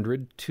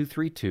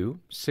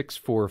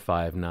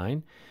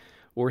 800-232-6459,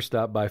 or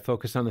stop by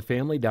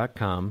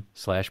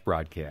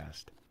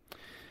focusonthefamily.com/broadcast.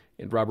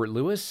 And Robert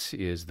Lewis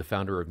is the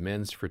founder of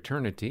Men's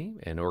Fraternity,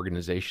 an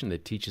organization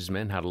that teaches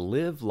men how to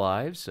live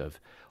lives of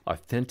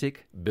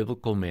authentic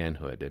biblical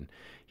manhood. And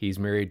he's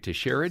married to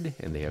Sherrod,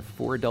 and they have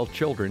 4 adult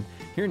children.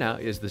 Here now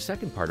is the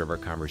second part of our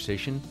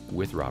conversation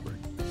with Robert.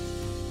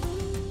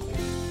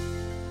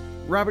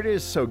 Robert, it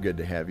is so good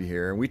to have you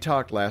here. And we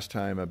talked last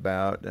time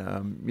about,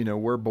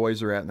 where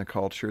boys are at in the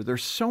culture.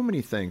 There's so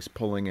many things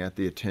pulling at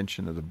the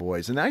attention of the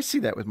boys. And I see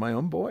that with my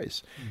own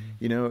boys.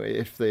 Mm-hmm.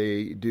 If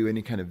they do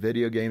any kind of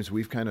video games,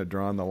 we've kind of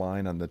drawn the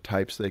line on the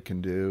types they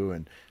can do,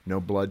 and no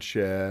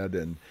bloodshed,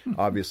 and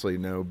obviously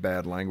no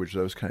bad language,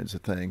 those kinds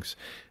of things.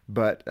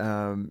 But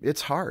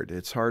it's hard.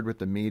 It's hard with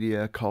the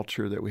media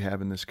culture that we have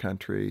in this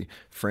country,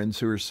 friends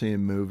who are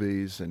seeing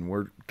movies, and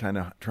we're kind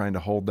of trying to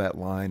hold that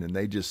line, and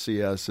they just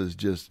see us as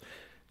just,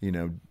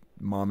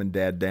 mom and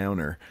dad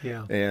downer.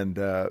 Yeah. And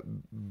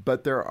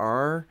but there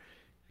are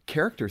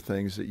character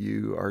things that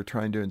you are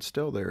trying to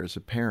instill there as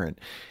a parent.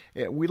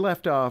 We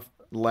left off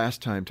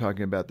last time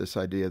talking about this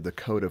idea of the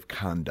code of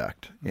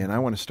conduct, and I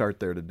want to start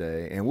there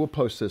today, and we'll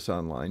post this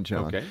online,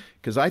 John,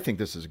 because I think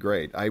this is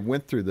great. I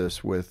went through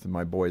this with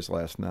my boys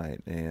last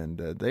night, and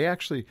they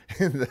actually,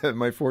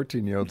 my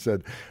 14-year-old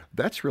said,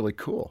 "That's really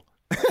cool."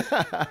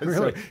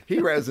 Really? So he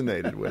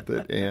resonated with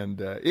it, and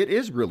it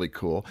is really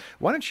cool.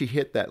 Why don't you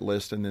hit that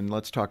list, and then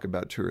let's talk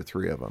about 2 or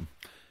 3 of them.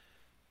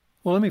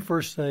 Well, let me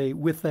first say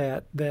with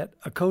that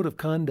a code of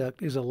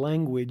conduct is a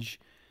language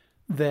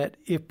that,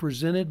 if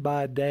presented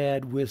by a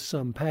dad with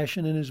some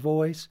passion in his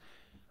voice,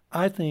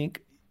 I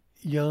think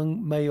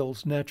young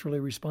males naturally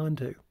respond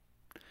to.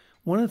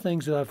 One of the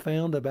things that I've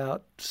found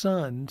about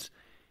sons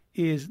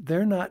is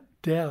they're not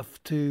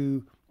deaf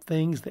to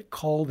things that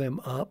call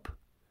them up.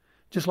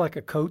 Just like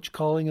a coach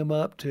calling them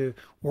up to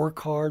work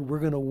hard, we're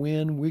going to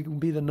win, we can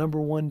be the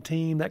number one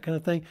team, that kind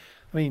of thing.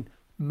 I mean,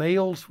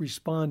 males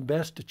respond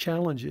best to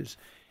challenges.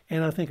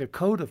 And I think a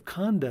code of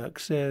conduct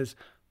says,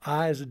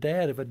 I, as a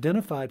dad, have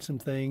identified some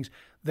things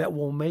that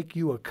will make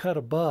you a cut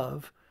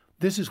above.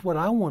 This is what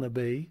I want to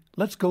be.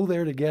 Let's go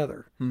there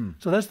together.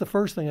 So that's the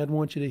first thing I'd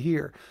want you to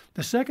hear.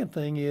 The second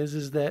thing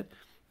is that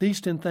these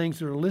 10 things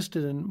that are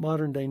listed in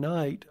Modern Day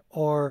Night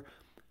are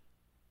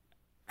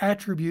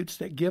attributes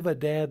that give a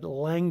dad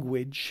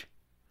language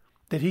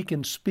that he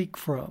can speak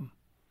from.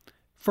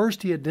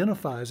 First, he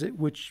identifies it,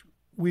 which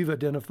we've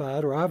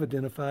identified, or I've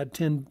identified,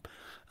 10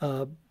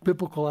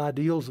 biblical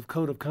ideals of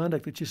code of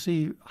conduct that you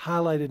see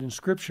highlighted in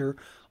Scripture: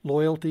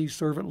 loyalty,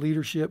 servant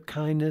leadership,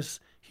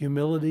 kindness,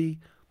 humility,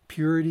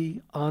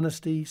 purity,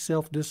 honesty,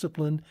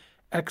 self-discipline,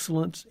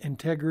 excellence,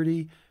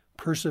 integrity,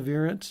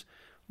 perseverance.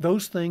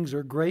 Those things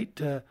are great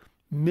to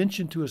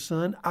mention to a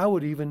son. I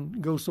would even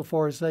go so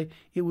far as say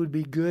it would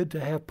be good to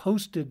have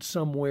posted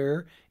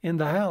somewhere in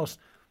the house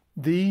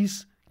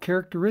these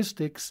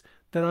characteristics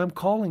that I'm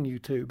calling you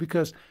to,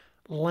 because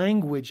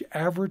language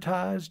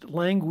advertised,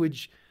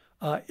 language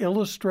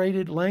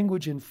illustrated,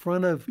 language in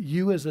front of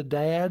you as a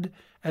dad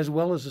as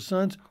well as the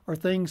sons are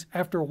things,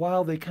 after a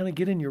while, they kind of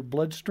get in your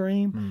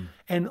bloodstream,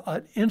 and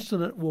an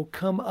incident will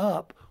come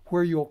up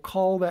where you'll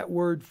call that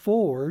word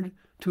forward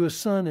to a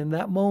son in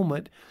that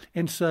moment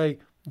and say,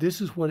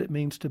 this is what it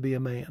means to be a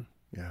man.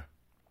 Yeah.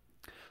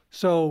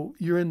 So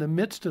you're in the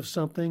midst of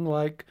something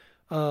like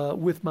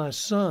with my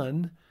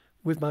son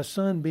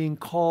being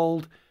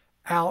called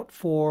out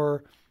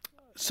for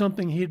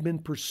something he had been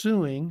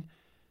pursuing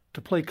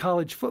to play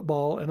college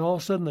football, and all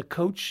of a sudden the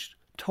coach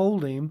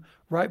told him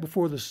right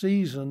before the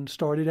season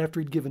started, after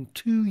he'd given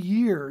 2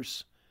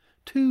 years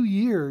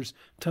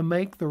to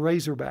make the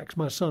Razorbacks.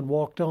 My son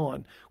walked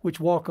on, which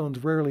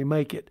walk-ons rarely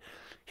make it.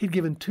 He'd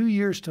given 2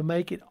 years to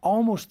make it,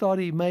 almost thought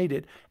he made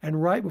it,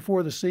 and right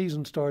before the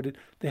season started,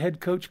 the head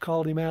coach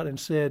called him out and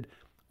said,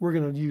 we're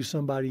going to use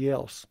somebody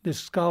else, this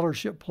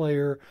scholarship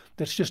player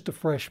that's just a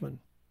freshman.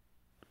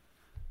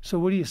 So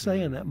what do you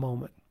say in that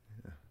moment?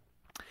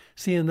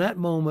 See, in that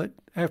moment,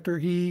 after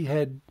he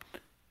had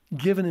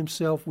given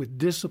himself with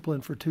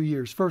discipline for 2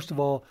 years, first of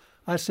all,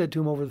 I said to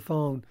him over the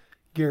phone,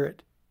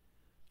 Garrett,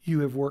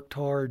 you have worked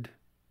hard.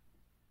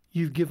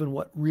 You've given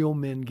what real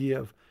men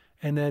give,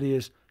 and that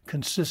is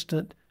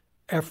consistent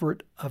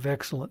effort of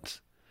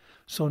excellence.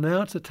 So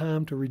now it's a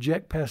time to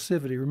reject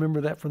passivity.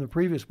 Remember that from the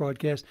previous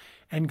broadcast,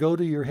 and go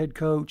to your head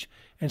coach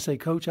and say,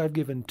 Coach, I've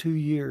given 2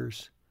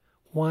 years.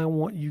 Why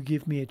won't you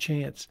give me a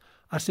chance?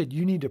 I said,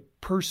 you need to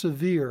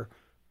persevere.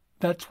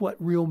 That's what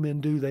real men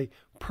do. They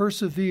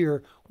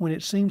persevere when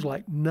it seems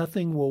like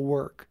nothing will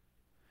work.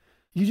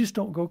 You just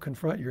don't go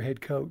confront your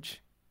head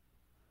coach.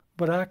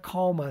 But I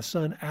call my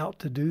son out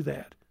to do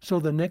that. So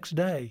the next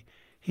day,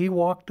 he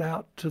walked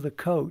out to the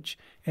coach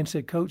and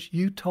said, Coach,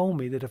 you told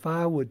me that if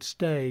I would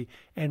stay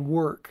and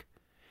work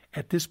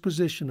at this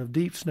position of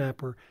deep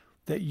snapper,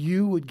 that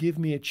you would give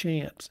me a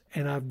chance.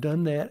 And I've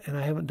done that, and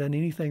I haven't done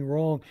anything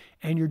wrong.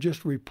 And you're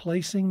just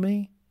replacing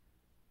me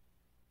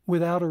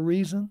without a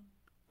reason?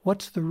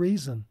 What's the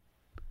reason?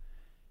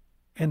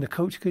 And the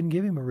coach couldn't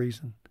give him a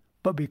reason.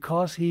 But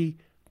because he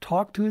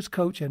talked to his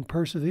coach and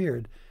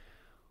persevered,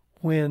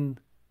 when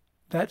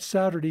that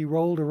Saturday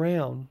rolled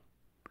around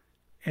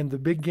and the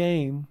big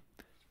game,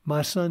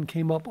 my son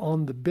came up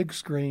on the big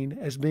screen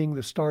as being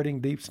the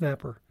starting deep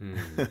snapper.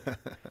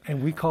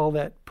 And we call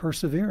that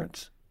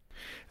perseverance.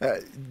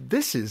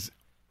 This is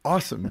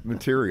awesome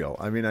material.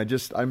 I mean,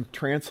 I'm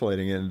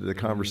translating it into the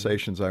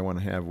conversations I want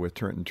to have with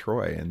Trent and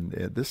Troy, and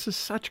this is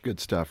such good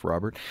stuff,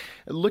 Robert.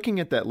 Looking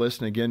at that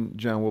list, and again,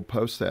 John, we'll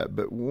post that,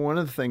 but one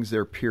of the things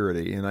there,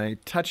 purity, and I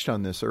touched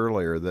on this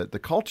earlier, that the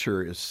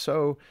culture is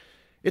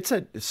it's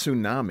a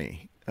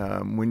tsunami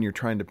when you're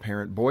trying to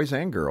parent boys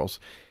and girls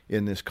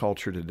in this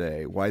culture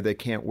today, why they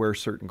can't wear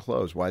certain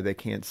clothes, why they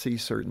can't see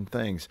certain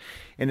things.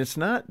 And it's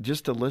not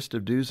just a list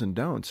of do's and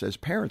don'ts. As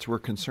parents, we're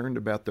concerned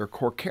about their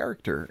core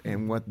character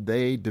and what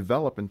they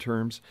develop in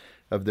terms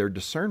of their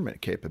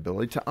discernment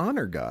capability to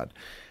honor God.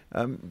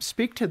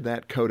 Speak to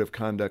that code of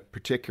conduct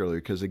particularly,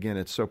 because again,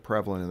 it's so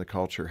prevalent in the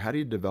culture. How do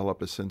you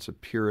develop a sense of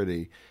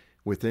purity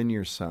within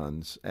your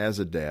sons as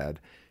a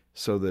dad,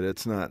 so that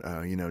it's not,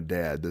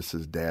 Dad, this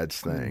is Dad's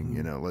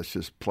thing, let's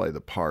just play the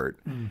part.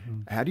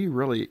 How do you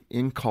really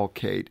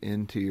inculcate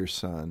into your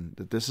son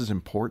that this is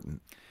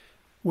important?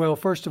 Well,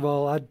 first of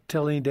all, I'd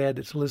tell any dad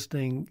that's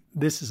listening,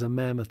 this is a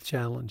mammoth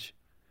challenge.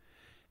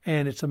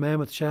 And it's a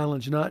mammoth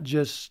challenge not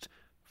just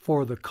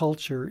for the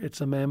culture, it's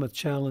a mammoth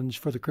challenge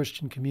for the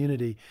Christian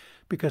community,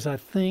 because I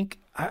think,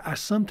 I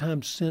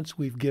sometimes sense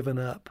we've given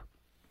up.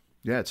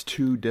 Yeah, it's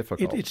too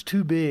difficult. It's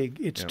too big.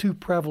 It's too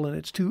prevalent.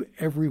 It's too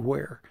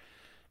everywhere.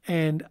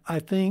 And I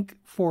think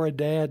for a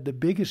dad, the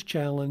biggest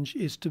challenge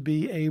is to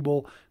be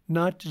able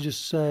not to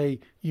just say,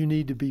 you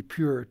need to be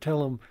pure.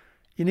 Tell them,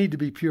 you need to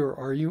be pure,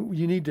 or you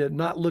need to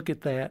not look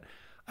at that.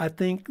 I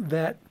think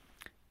that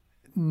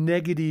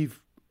negative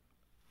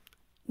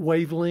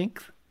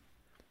wavelength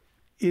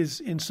is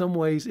in some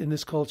ways in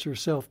this culture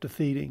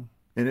self-defeating.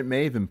 And it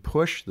may even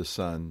push the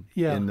son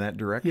in that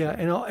direction. Yeah,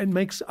 and it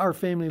makes our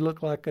family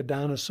look like a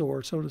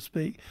dinosaur, so to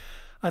speak.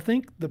 I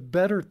think the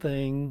better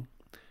thing,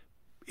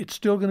 it's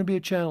still going to be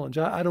a challenge.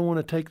 I don't want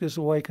to take this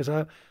away, because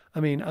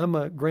I'm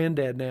a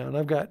granddad now, and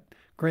I've got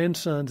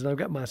grandsons, and I've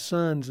got my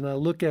sons, and I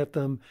look at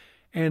them,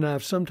 and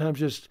I've sometimes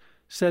just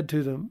said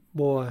to them,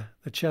 boy,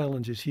 the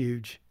challenge is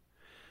huge.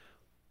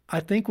 I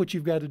think what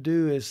you've got to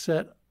do is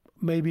set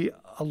maybe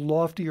a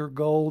loftier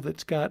goal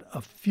that's got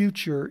a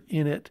future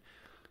in it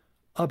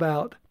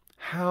about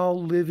how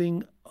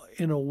living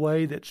in a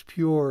way that's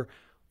pure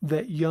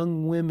that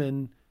young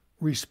women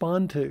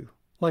respond to.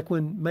 Like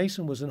when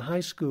Mason was in high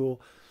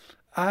school,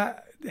 I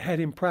had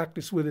him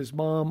practice with his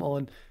mom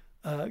on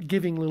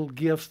giving little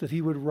gifts that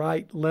he would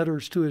write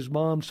letters to his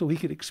mom so he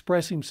could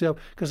express himself.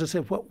 Because I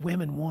said, what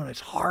women want is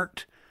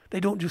heart. They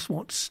don't just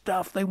want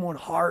stuff, they want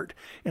heart.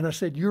 And I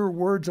said, your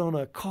words on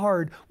a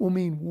card will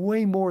mean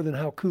way more than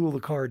how cool the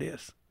card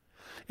is.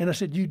 And I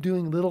said, you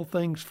doing little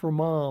things for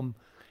mom.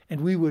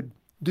 And we would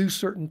do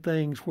certain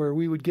things where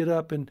we would get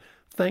up and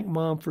thank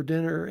mom for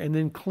dinner and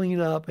then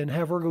clean up and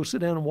have her go sit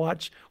down and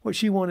watch what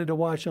she wanted to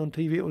watch on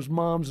TV. It was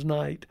mom's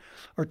night.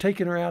 Or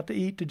taking her out to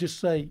eat to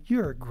just say,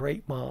 you're a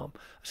great mom. I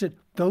said,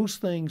 those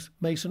things,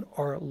 Mason,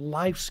 are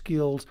life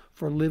skills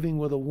for living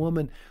with a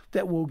woman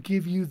that will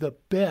give you the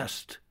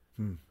best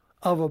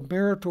of a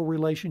marital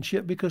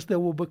relationship, because they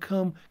will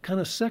become kind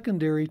of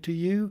secondary to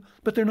you,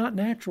 but they're not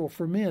natural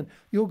for men.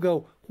 You'll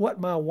go, what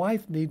my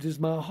wife needs is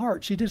my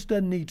heart. She just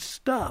doesn't need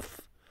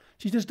stuff.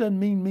 She just doesn't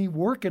mean me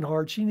working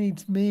hard. She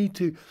needs me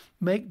to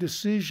make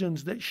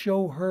decisions that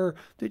show her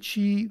that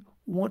she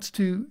wants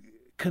to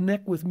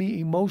connect with me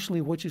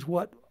emotionally, which is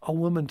what a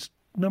woman's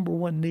number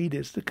one need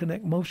is, to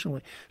connect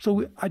emotionally.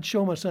 So I'd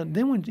show my son.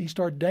 Then when he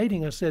started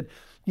dating, I said,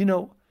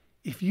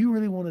 if you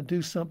really want to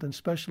do something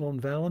special on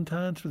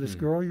Valentine's for this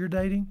girl you're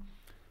dating,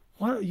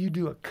 why don't you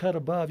do a cut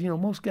above?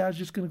 Most guys are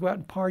just going to go out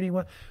and party.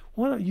 Why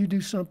don't you do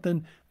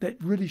something that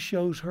really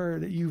shows her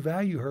that you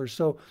value her?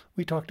 So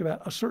we talked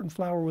about a certain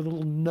flower with a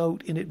little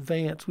note in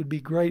advance would be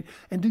great,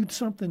 and do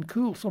something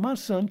cool. So my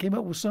son came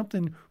up with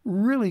something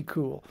really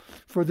cool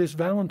for this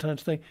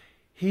Valentine's thing.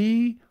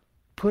 He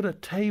put a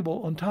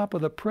table on top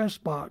of the press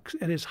box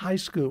at his high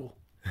school,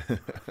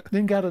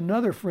 then got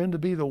another friend to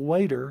be the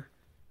waiter.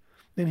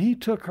 Then he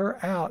took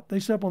her out. They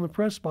sat up on the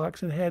press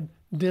box and had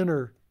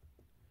dinner.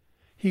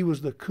 He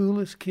was the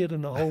coolest kid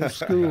in the whole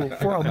school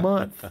for a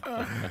month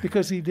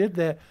because he did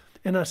that.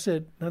 And I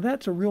said, now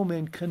that's a real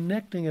man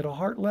connecting at a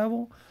heart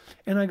level.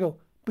 And I go,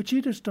 but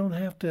you just don't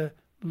have to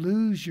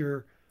lose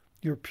your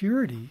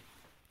purity.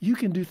 You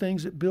can do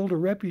things that build a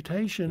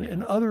reputation,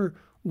 and other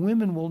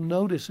women will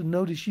notice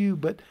you.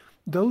 But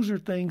those are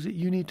things that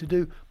you need to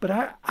do.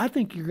 But I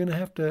think you're going to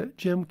have to,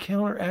 Jim,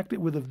 counteract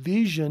it with a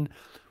vision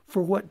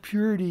for what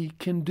purity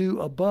can do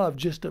above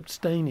just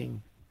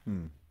abstaining.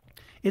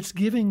 It's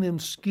giving them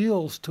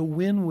skills to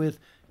win with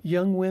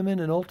young women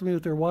and ultimately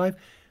with their wife,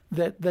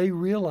 that they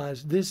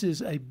realize this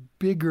is a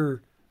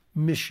bigger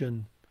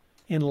mission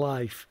in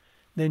life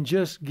than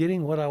just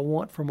getting what I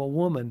want from a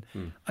woman.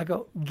 I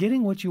go,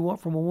 getting what you want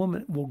from a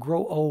woman will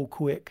grow old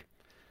quick.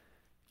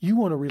 You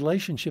want a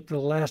relationship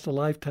that'll last a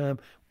lifetime,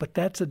 but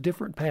that's a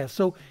different path.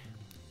 So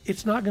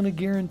it's not going to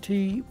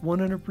guarantee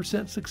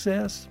 100%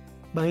 success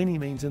by any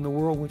means in the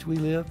world in which we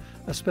live,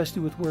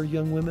 especially with where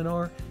young women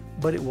are,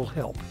 but it will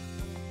help.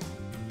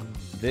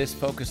 This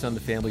Focus on the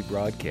Family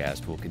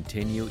broadcast will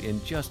continue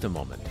in just a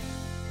moment.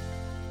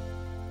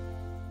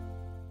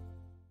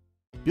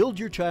 Build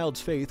your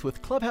child's faith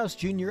with Clubhouse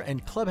Junior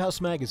and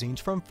Clubhouse magazines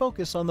from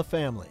Focus on the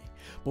Family.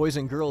 Boys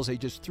and girls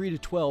ages 3 to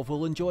 12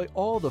 will enjoy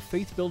all the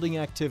faith-building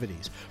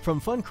activities, from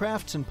fun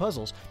crafts and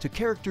puzzles to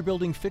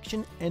character-building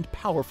fiction and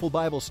powerful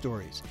Bible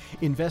stories.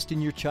 Invest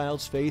in your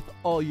child's faith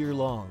all year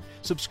long.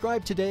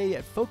 Subscribe today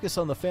at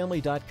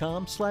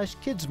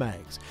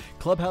focusonthefamily.com/kidsmags.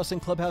 Clubhouse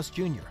and Clubhouse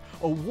Junior,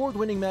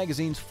 award-winning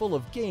magazines full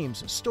of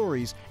games,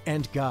 stories,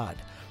 and God.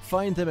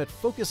 Find them at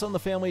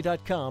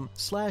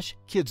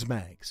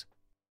focusonthefamily.com/kidsmags.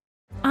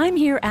 I'm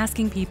here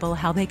asking people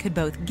how they could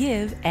both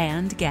give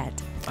and get.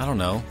 I don't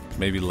know,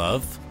 maybe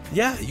love?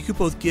 Yeah, you could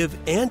both give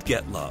and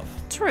get love.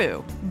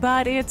 True,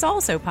 but it's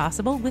also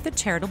possible with a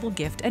charitable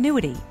gift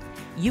annuity.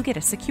 You get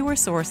a secure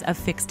source of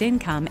fixed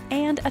income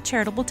and a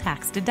charitable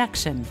tax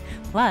deduction.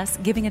 Plus,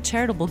 giving a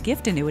charitable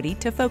gift annuity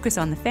to Focus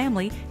on the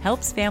Family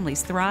helps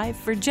families thrive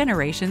for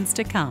generations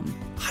to come.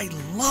 I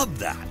love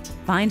that.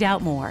 Find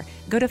out more.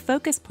 Go to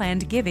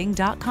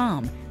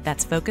FocusPlannedGiving.com.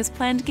 That's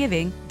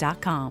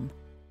FocusPlannedGiving.com.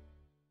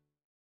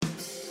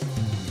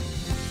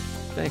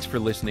 Thanks for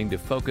listening to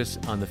Focus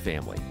on the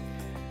Family.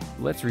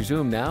 Let's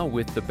resume now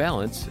with the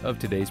balance of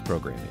today's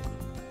programming.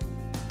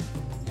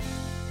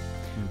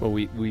 Well,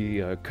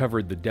 we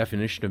covered the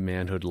definition of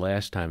manhood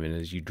last time, and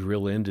as you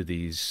drill into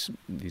these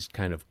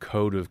kind of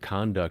code of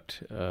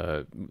conduct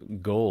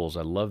goals,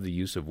 I love the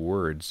use of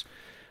words.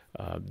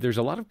 There's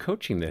a lot of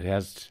coaching that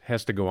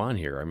has to go on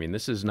here. I mean,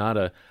 this is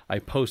not I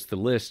post the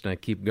list and I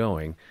keep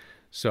going.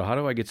 So how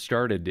do I get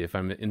started if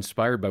I'm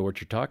inspired by what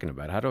you're talking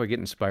about? How do I get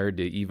inspired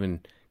to even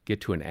get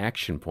to an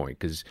action point?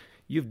 Because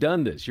you've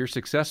done this. You're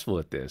successful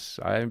at this.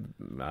 I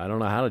don't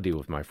know how to deal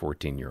with my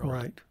 14-year-old.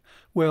 Right.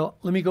 Well,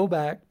 let me go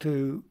back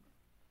to,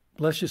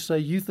 let's just say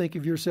you think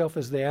of yourself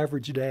as the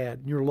average dad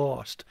and you're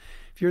lost.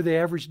 If you're the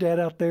average dad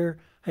out there,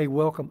 hey,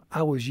 welcome.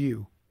 I was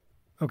you.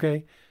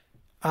 Okay?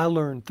 I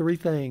learned 3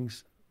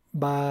 things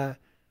by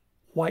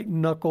white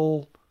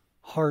knuckle,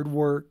 hard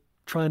work,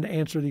 trying to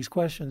answer these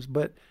questions.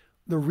 But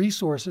the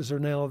resources are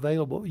now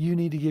available. You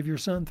need to give your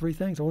son 3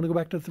 things. I want to go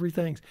back to the 3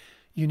 things.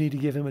 You need to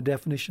give him a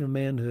definition of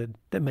manhood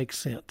that makes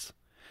sense,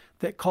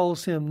 that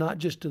calls him not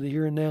just to the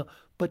here and now,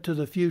 but to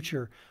the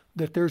future,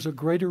 that there's a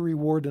greater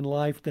reward in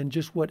life than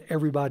just what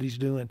everybody's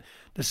doing.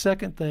 The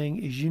second thing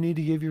is you need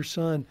to give your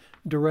son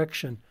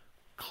direction,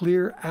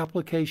 clear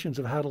applications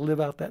of how to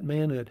live out that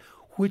manhood,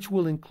 which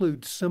will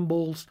include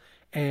symbols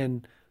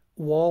and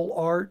wall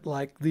art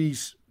like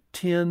these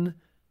 10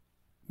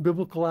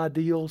 biblical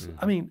ideals.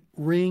 I mean,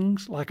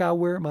 rings like I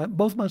wear.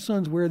 Both my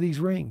sons wear these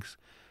rings.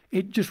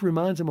 It just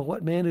reminds them of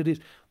what manhood is.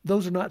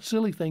 Those are not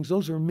silly things.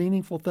 Those are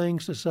meaningful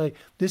things to say,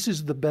 this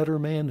is the better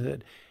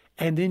manhood.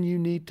 And then you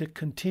need to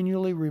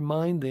continually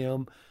remind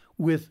them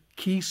with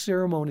key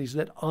ceremonies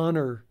that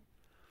honor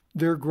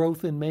their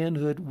growth in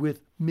manhood with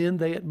men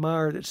they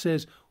admire, that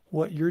says,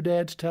 what your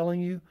dad's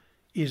telling you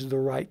is the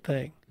right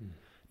thing.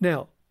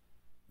 Now,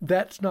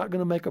 that's not going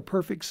to make a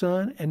perfect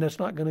son, and that's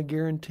not going to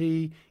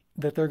guarantee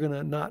that they're going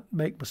to not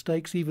make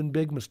mistakes, even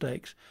big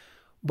mistakes.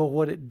 But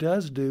what it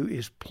does do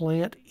is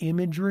plant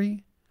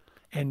imagery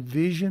and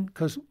vision,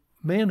 because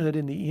manhood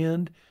in the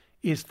end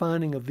is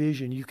finding a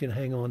vision you can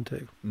hang on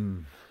to.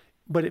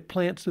 But it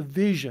plants a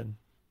vision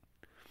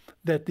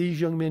that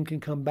these young men can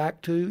come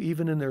back to,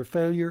 even in their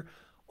failure,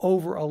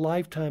 over a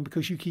lifetime,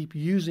 because you keep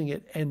using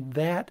it. And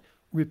that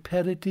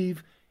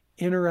repetitive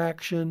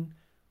interaction,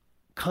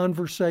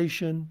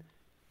 conversation,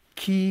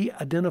 key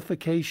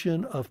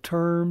identification of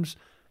terms,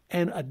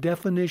 and a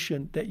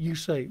definition that you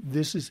say,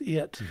 this is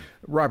it.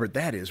 Robert,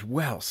 that is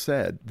well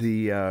said.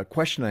 The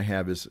question I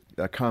have is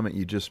a comment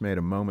you just made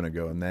a moment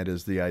ago, and that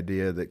is the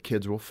idea that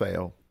kids will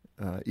fail.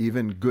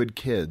 Even good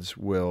kids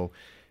will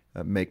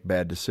make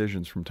bad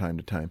decisions from time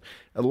to time.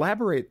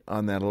 Elaborate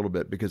on that a little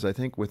bit, because I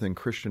think within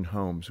Christian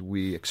homes,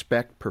 we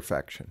expect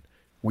perfection.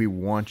 We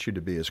want you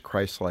to be as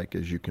Christ-like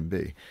as you can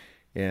be.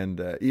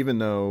 And even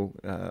though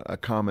a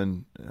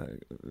common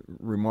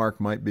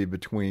remark might be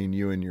between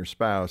you and your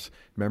spouse,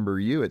 remember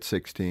you at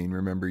 16,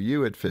 remember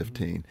you at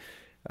 15,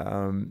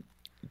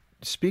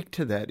 speak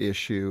to that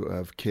issue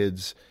of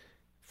kids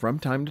from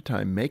time to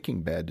time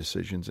making bad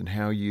decisions and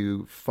how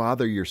you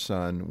father your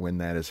son when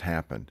that has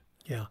happened.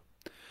 Yeah.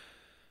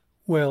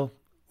 Well,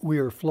 we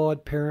are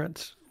flawed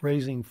parents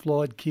raising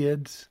flawed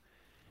kids,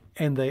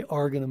 and they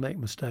are going to make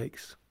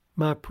mistakes.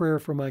 My prayer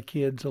for my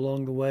kids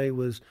along the way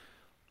was,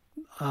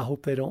 I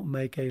hope they don't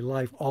make a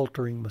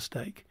life-altering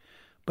mistake.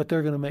 But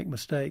they're going to make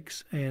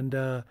mistakes, and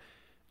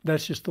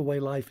that's just the way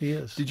life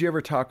is. Did you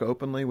ever talk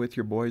openly with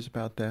your boys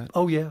about that?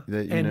 Oh, yeah.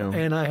 That,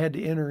 and I had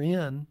to enter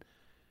in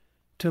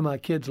to my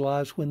kids'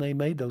 lives when they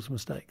made those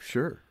mistakes.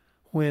 Sure.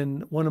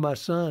 When one of my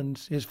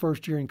sons, his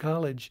first year in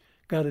college,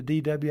 got a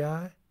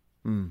DWI,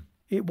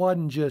 it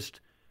wasn't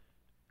just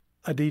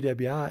a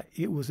DWI.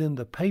 It was in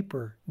the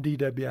paper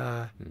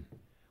DWI,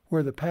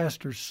 where the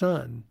pastor's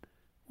son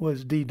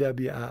was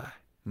DWI.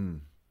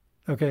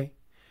 Okay?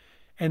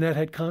 And that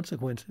had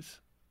consequences.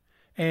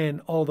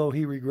 And although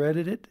he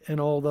regretted it, and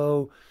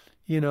although,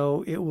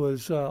 it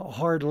was a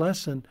hard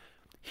lesson,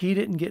 he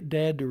didn't get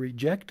Dad to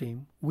reject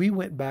him. We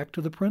went back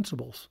to the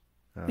principals.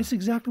 It's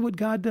exactly what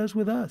God does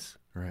with us.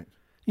 Right.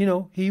 You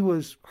know, he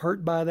was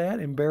hurt by that,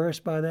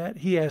 embarrassed by that.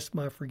 He asked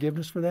my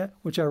forgiveness for that,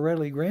 which I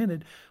readily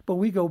granted. But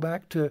we go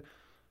back to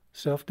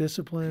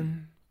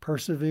self-discipline,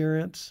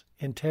 perseverance,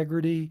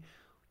 integrity.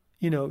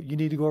 You know, you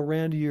need to go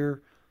around to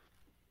your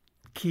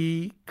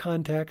key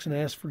contacts and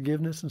ask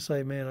forgiveness and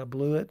say, man, I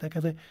blew it, that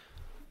kind of thing.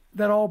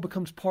 That all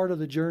becomes part of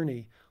the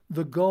journey.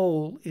 The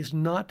goal is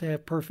not to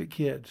have perfect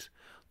kids.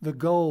 The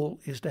goal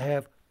is to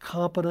have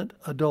competent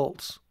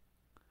adults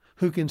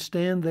who can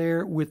stand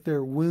there with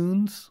their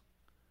wounds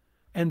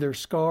and their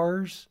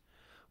scars,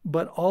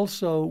 but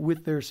also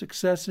with their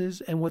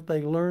successes and what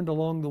they learned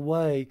along the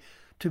way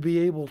to be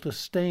able to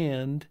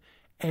stand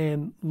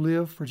and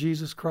live for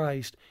Jesus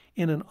Christ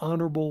in an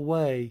honorable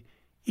way,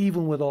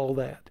 even with all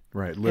that.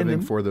 Right,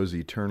 living for those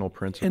eternal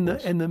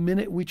principles. And the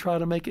minute we try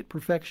to make it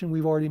perfection,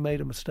 we've already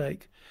made a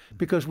mistake,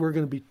 because we're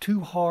going to be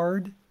too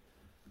hard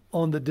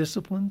on the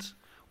disciplines.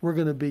 We're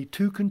going to be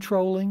too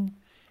controlling,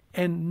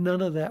 and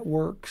none of that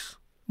works.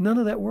 None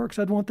of that works.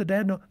 I'd want the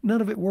dad to know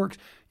none of it works.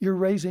 You're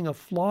raising a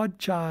flawed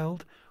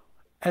child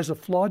as a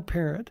flawed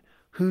parent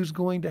who's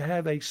going to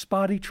have a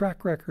spotty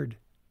track record.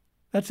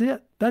 That's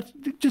it.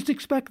 Just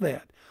expect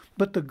that.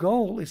 But the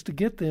goal is to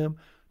get them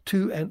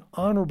to an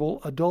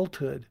honorable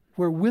adulthood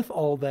where with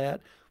all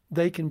that,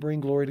 they can bring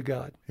glory to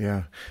God.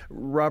 Yeah.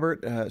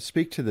 Robert,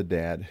 speak to the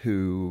dad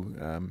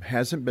who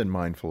hasn't been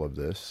mindful of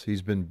this.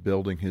 He's been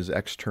building his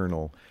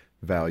external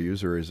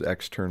values, or his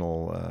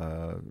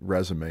external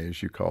resume,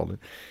 as you called it.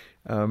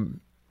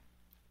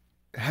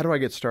 How do I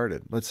get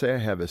started? Let's say I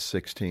have a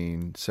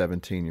 16,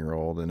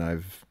 17-year-old and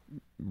I've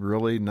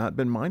really not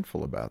been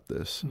mindful about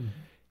this. Mm-hmm.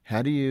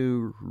 How do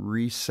you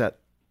reset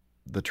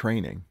the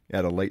training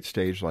at a late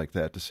stage like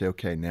that to say,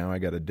 okay, now I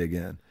got to dig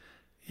in?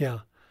 Yeah.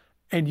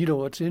 And you know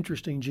what's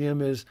interesting,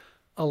 Jim, is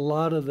a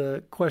lot of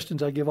the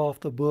questions I give off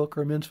the book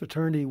or Men's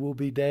Fraternity will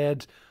be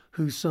dads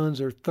whose sons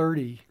are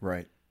 30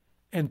 right.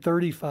 and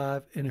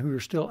 35 and who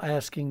are still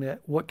asking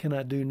that, what can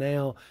I do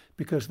now?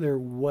 Because they're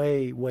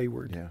way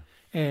wayward. Yeah.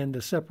 And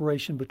the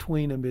separation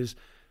between them is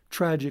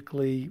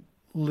tragically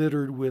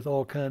littered with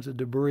all kinds of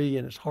debris,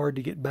 and it's hard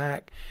to get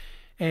back.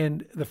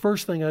 And the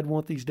first thing I'd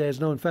want these dads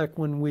to know, in fact,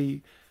 when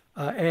we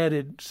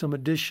added some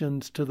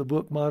additions to the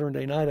book Modern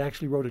Day Night, I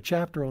actually wrote a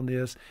chapter on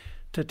this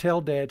to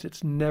tell dads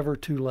it's never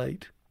too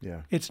late.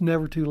 Yeah. It's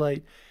never too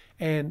late.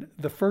 And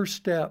the first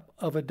step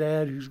of a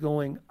dad who's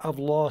going, I've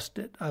lost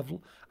it.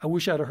 I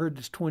wish I'd have heard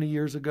this 20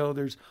 years ago.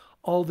 There's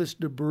all this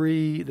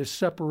debris, this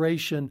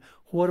separation.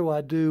 What do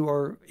I do?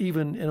 Or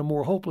even in a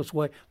more hopeless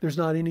way, there's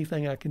not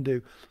anything I can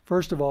do.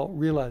 First of all,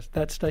 realize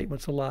that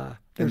statement's a lie.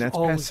 And that's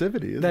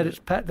passivity,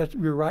 isn't it?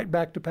 You're right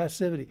back to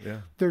passivity.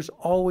 Yeah. There's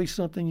always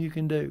something you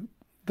can do.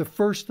 The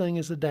first thing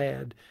as a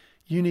dad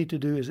you need to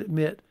do is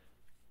admit,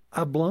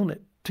 I've blown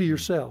it, to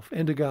yourself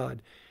and to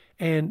God,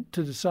 and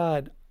to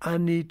decide, I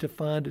need to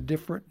find a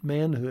different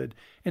manhood.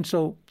 And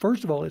so,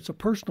 first of all, it's a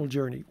personal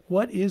journey.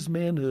 What is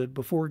manhood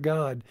before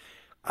God?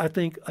 I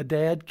think a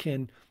dad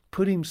can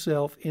put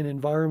himself in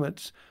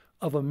environments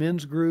of a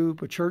men's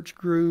group, a church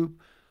group,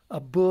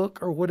 a book,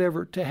 or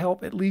whatever to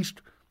help at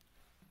least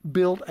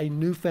build a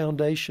new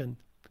foundation.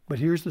 But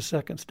here's the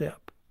second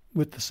step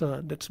with the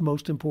son that's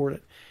most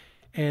important.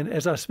 And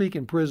as I speak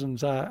in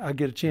prisons, I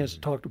get a chance to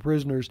talk to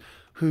prisoners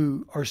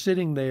who are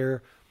sitting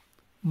there.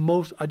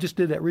 I just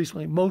did that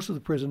recently. Most of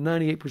the prison,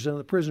 98% of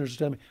the prisoners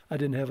tell me, I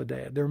didn't have a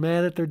dad. They're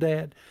mad at their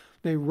dad.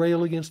 They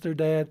rail against their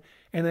dad.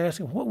 And they ask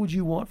them, what would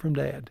you want from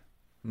dad?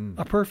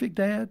 A perfect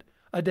dad?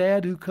 A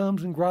dad who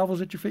comes and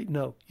grovels at your feet?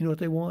 No. You know what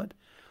they want?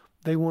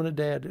 They want a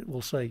dad that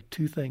will say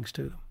two things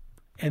to them.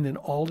 And then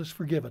all is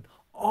forgiven.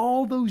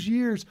 All those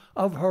years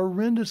of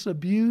horrendous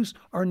abuse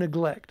or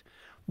neglect,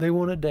 they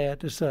want a dad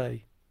to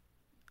say,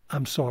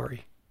 I'm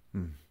sorry.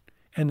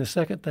 And the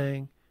second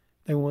thing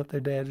they want their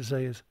dad to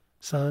say is,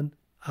 son,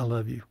 I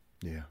love you.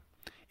 Yeah.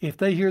 If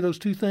they hear those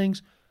two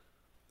things,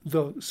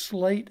 the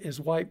slate is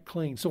wiped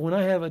clean. So when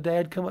I have a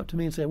dad come up to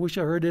me and say, I wish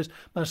I heard this,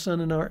 my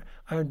son and I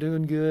are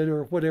doing good,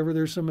 or whatever,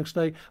 there's some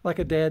mistake, like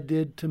a dad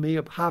did to me,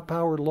 a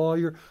high-powered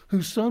lawyer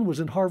whose son was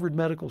in Harvard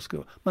Medical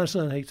School. My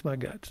son hates my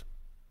guts.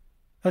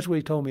 That's what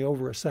he told me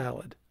over a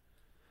salad.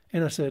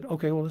 And I said,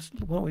 okay, well,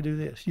 why don't we do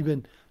this? You've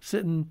been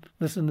sitting,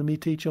 listening to me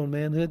teach on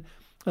manhood.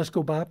 Let's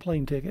go buy a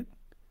plane ticket.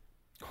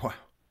 Wow.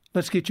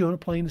 Let's get you on a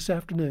plane this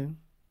afternoon.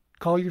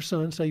 Call your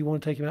son, say you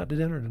want to take him out to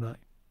dinner tonight.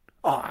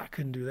 Oh, I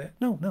couldn't do that.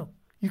 No,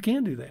 you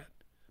can do that.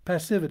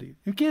 Passivity.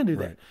 You can do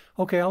that. Right.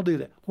 Okay, I'll do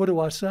that. What do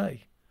I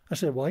say? I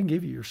said, well, I can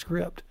give you your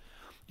script.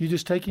 You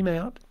just take him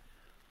out.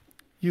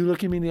 You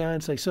look him in the eye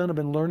and say, son, I've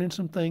been learning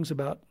some things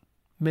about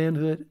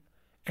manhood,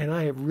 and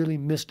I have really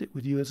missed it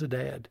with you as a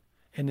dad.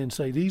 And then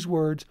say these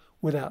words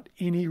without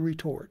any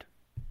retort.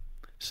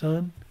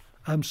 Son,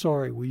 I'm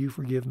sorry. Will you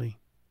forgive me?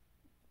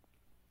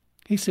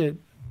 He said,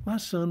 my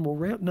son will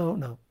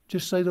No,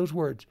 just say those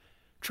words.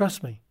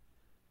 Trust me.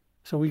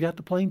 So we got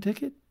the plane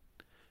ticket.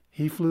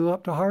 He flew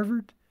up to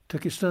Harvard,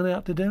 took his son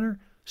out to dinner,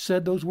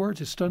 said those words.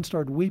 His son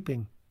started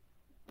weeping.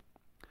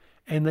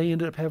 And they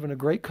ended up having a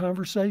great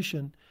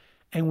conversation.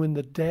 And when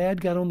the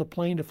dad got on the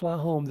plane to fly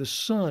home, the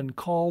son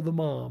called the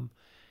mom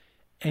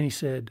And he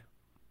said,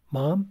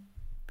 Mom,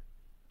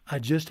 I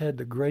just had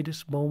the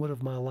greatest moment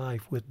of my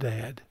life with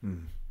Dad.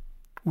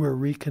 We're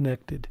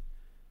reconnected.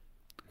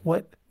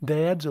 What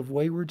dads of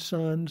wayward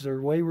sons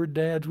or wayward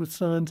dads with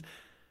sons,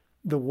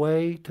 the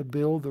way to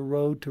build the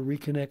road to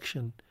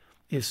reconnection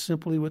is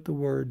simply with the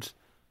words,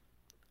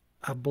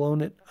 I've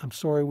blown it. I'm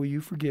sorry. Will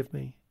you forgive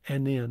me?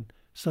 And then,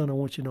 son, I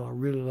want you to know I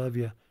really love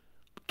you.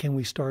 Can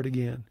we start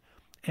again?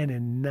 And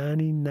in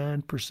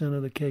 99%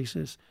 of the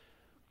cases,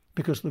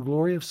 because the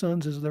glory of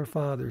sons is their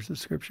fathers, the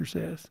Scripture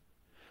says,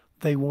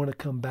 they want to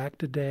come back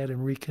to Dad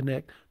and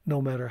reconnect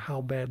no matter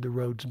how bad the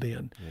road's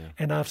been. Yeah.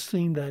 And I've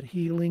seen that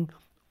healing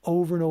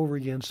over and over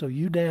again. So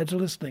you dads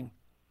listening,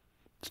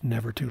 it's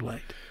never too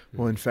late.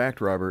 Well, in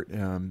fact, Robert,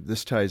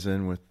 this ties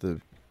in with the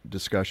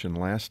discussion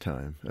last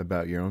time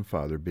about your own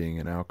father being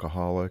an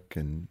alcoholic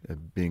and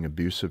being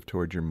abusive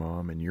toward your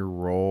mom and your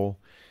role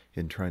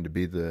in trying to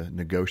be the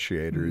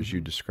negotiator as you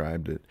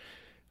described it.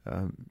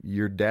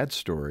 Your dad's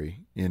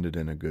story ended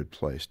in a good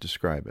place.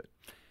 Describe it.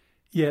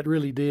 Yeah, it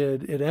really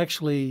did. It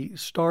actually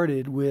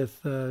started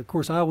with, of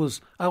course, I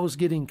was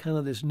getting kind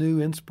of this new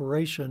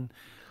inspiration,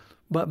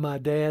 but my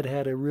dad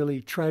had a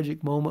really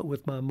tragic moment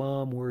with my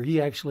mom where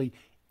he actually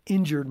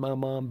injured my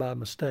mom by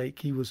mistake.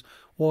 He was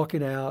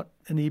walking out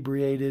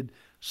inebriated,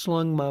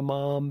 slung my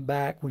mom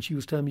back when she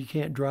was telling me you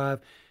can't drive.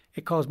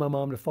 It caused my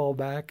mom to fall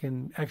back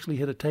and actually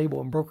hit a table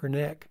and broke her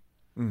neck.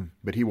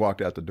 But he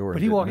walked out the door.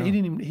 But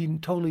he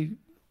totally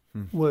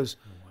was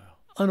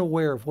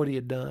unaware of what he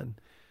had done.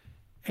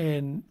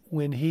 And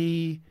when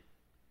he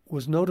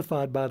was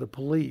notified by the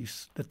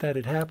police that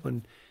had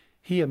happened,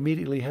 he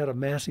immediately had a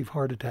massive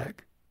heart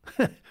attack,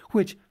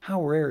 which,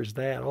 how rare is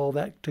that, all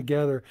that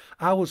together?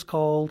 I was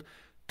called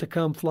to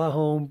come fly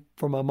home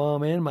for my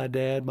mom and my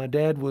dad. My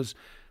dad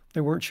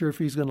they weren't sure if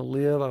he was going to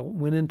live. I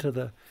went into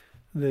the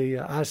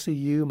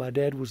ICU. My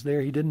dad was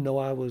there. He didn't know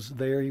I was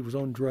there. He was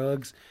on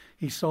drugs.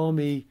 He saw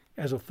me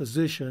as a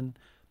physician.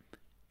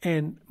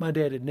 And my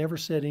dad had never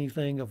said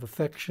anything of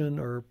affection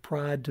or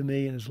pride to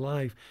me in his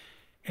life.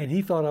 And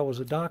he thought I was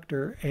a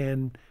doctor.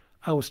 And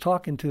I was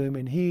talking to him,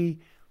 and he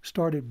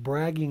started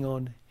bragging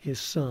on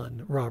his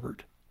son,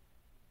 Robert,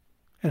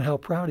 and how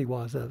proud he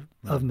was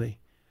of me.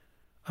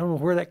 I don't know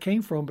where that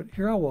came from, but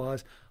here I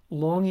was,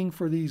 longing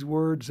for these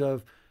words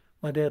of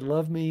my dad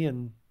loved me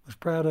and was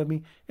proud of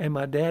me. And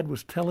my dad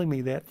was telling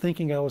me that,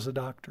 thinking I was a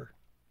doctor.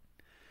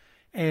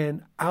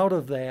 And out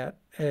of that,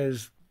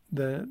 as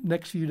the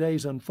next few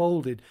days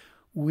unfolded,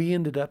 we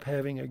ended up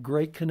having a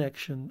great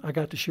connection. I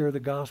got to share the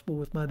gospel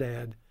with my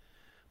dad.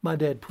 My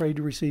dad prayed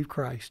to receive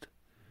Christ.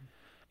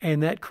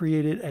 And that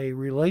created a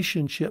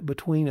relationship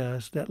between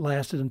us that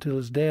lasted until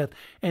his death,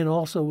 and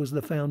also was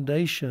the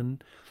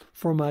foundation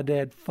for my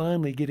dad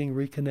finally getting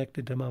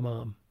reconnected to my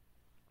mom.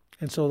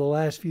 And so the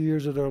last few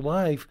years of their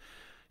life,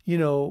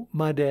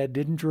 my dad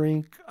didn't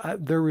drink.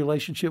 Their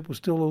relationship was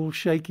still a little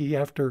shaky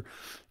after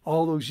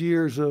all those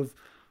years of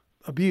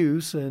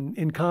abuse and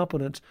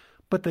incompetence,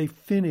 but they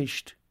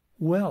finished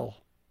well.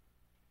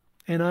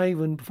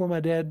 And before my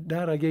dad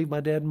died, I gave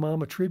my dad and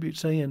mom a tribute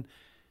saying,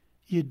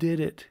 you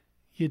did it.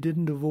 You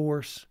didn't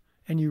divorce,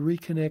 and you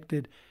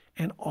reconnected,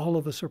 and all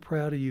of us are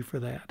proud of you for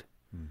that.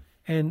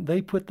 And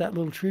they put that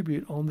little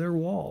tribute on their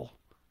wall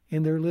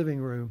in their living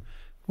room,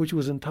 which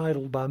was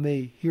entitled by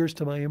me, Here's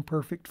to My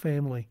Imperfect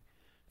Family,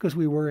 because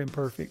we were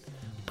imperfect,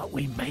 but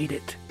we made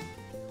it.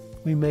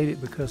 We made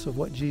it because of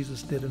what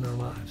Jesus did in our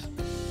lives.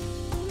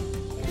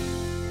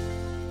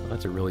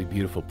 That's a really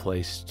beautiful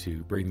place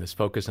to bring this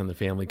Focus on the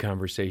Family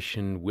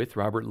conversation with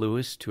Robert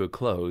Lewis to a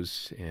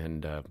close.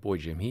 And boy,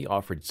 Jim, he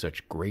offered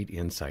such great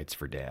insights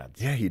for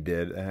dads. Yeah, he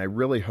did. And I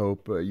really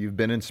hope you've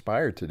been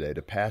inspired today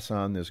to pass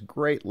on this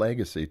great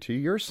legacy to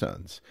your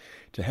sons,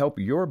 to help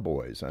your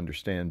boys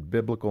understand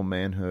biblical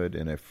manhood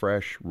in a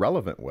fresh,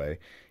 relevant way,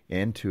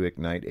 and to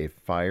ignite a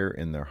fire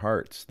in their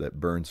hearts that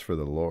burns for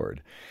the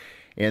Lord.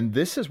 And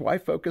this is why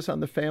Focus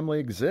on the Family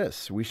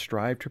exists. We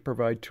strive to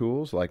provide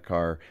tools like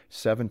our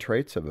 7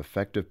 Traits of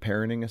Effective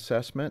Parenting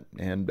Assessment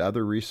and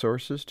other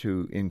resources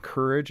to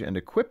encourage and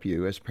equip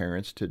you as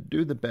parents to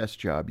do the best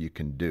job you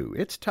can do.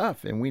 It's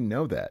tough, and we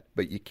know that,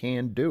 but you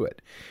can do it.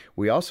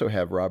 We also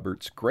have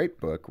Robert's great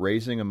book,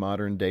 Raising a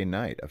Modern Day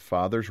Knight, A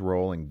Father's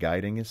Role in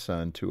Guiding His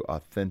Son to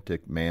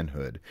Authentic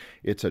Manhood.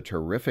 It's a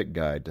terrific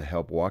guide to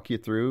help walk you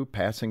through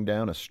passing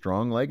down a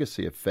strong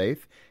legacy of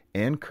faith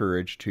and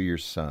courage to your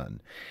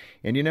son.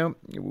 And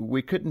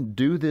we couldn't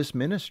do this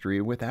ministry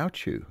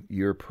without you.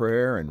 Your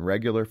prayer and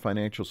regular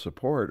financial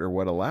support are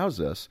what allows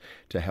us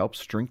to help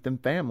strengthen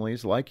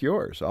families like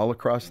yours all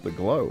across the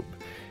globe.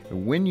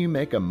 When you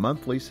make a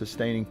monthly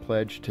sustaining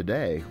pledge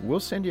today, we'll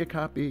send you a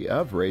copy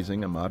of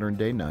Raising a Modern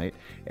Day Knight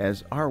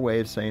as our way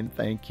of saying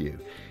thank you.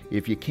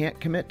 If you can't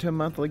commit to a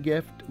monthly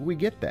gift, we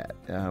get that.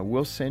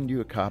 We'll send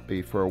you a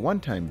copy for a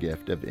one-time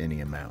gift of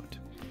any amount.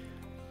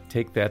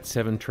 Take that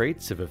 7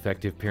 Traits of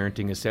Effective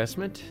Parenting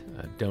Assessment,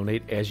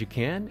 donate as you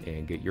can,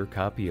 and get your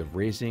copy of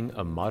Raising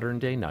a Modern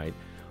Day Knight.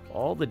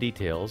 All the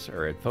details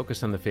are at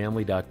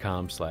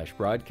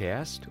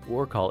focusonthefamily.com/broadcast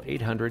or call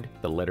 800,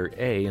 the letter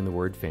A in the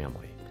word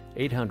family,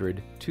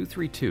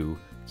 800-232-0200.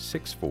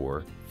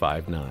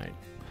 6459.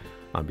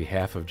 On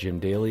behalf of Jim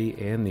Daly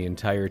and the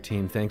entire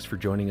team, thanks for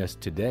joining us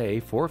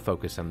today for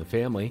Focus on the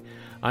Family.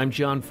 I'm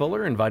John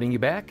Fuller, inviting you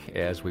back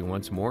as we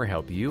once more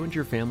help you and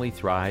your family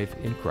thrive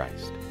in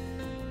Christ.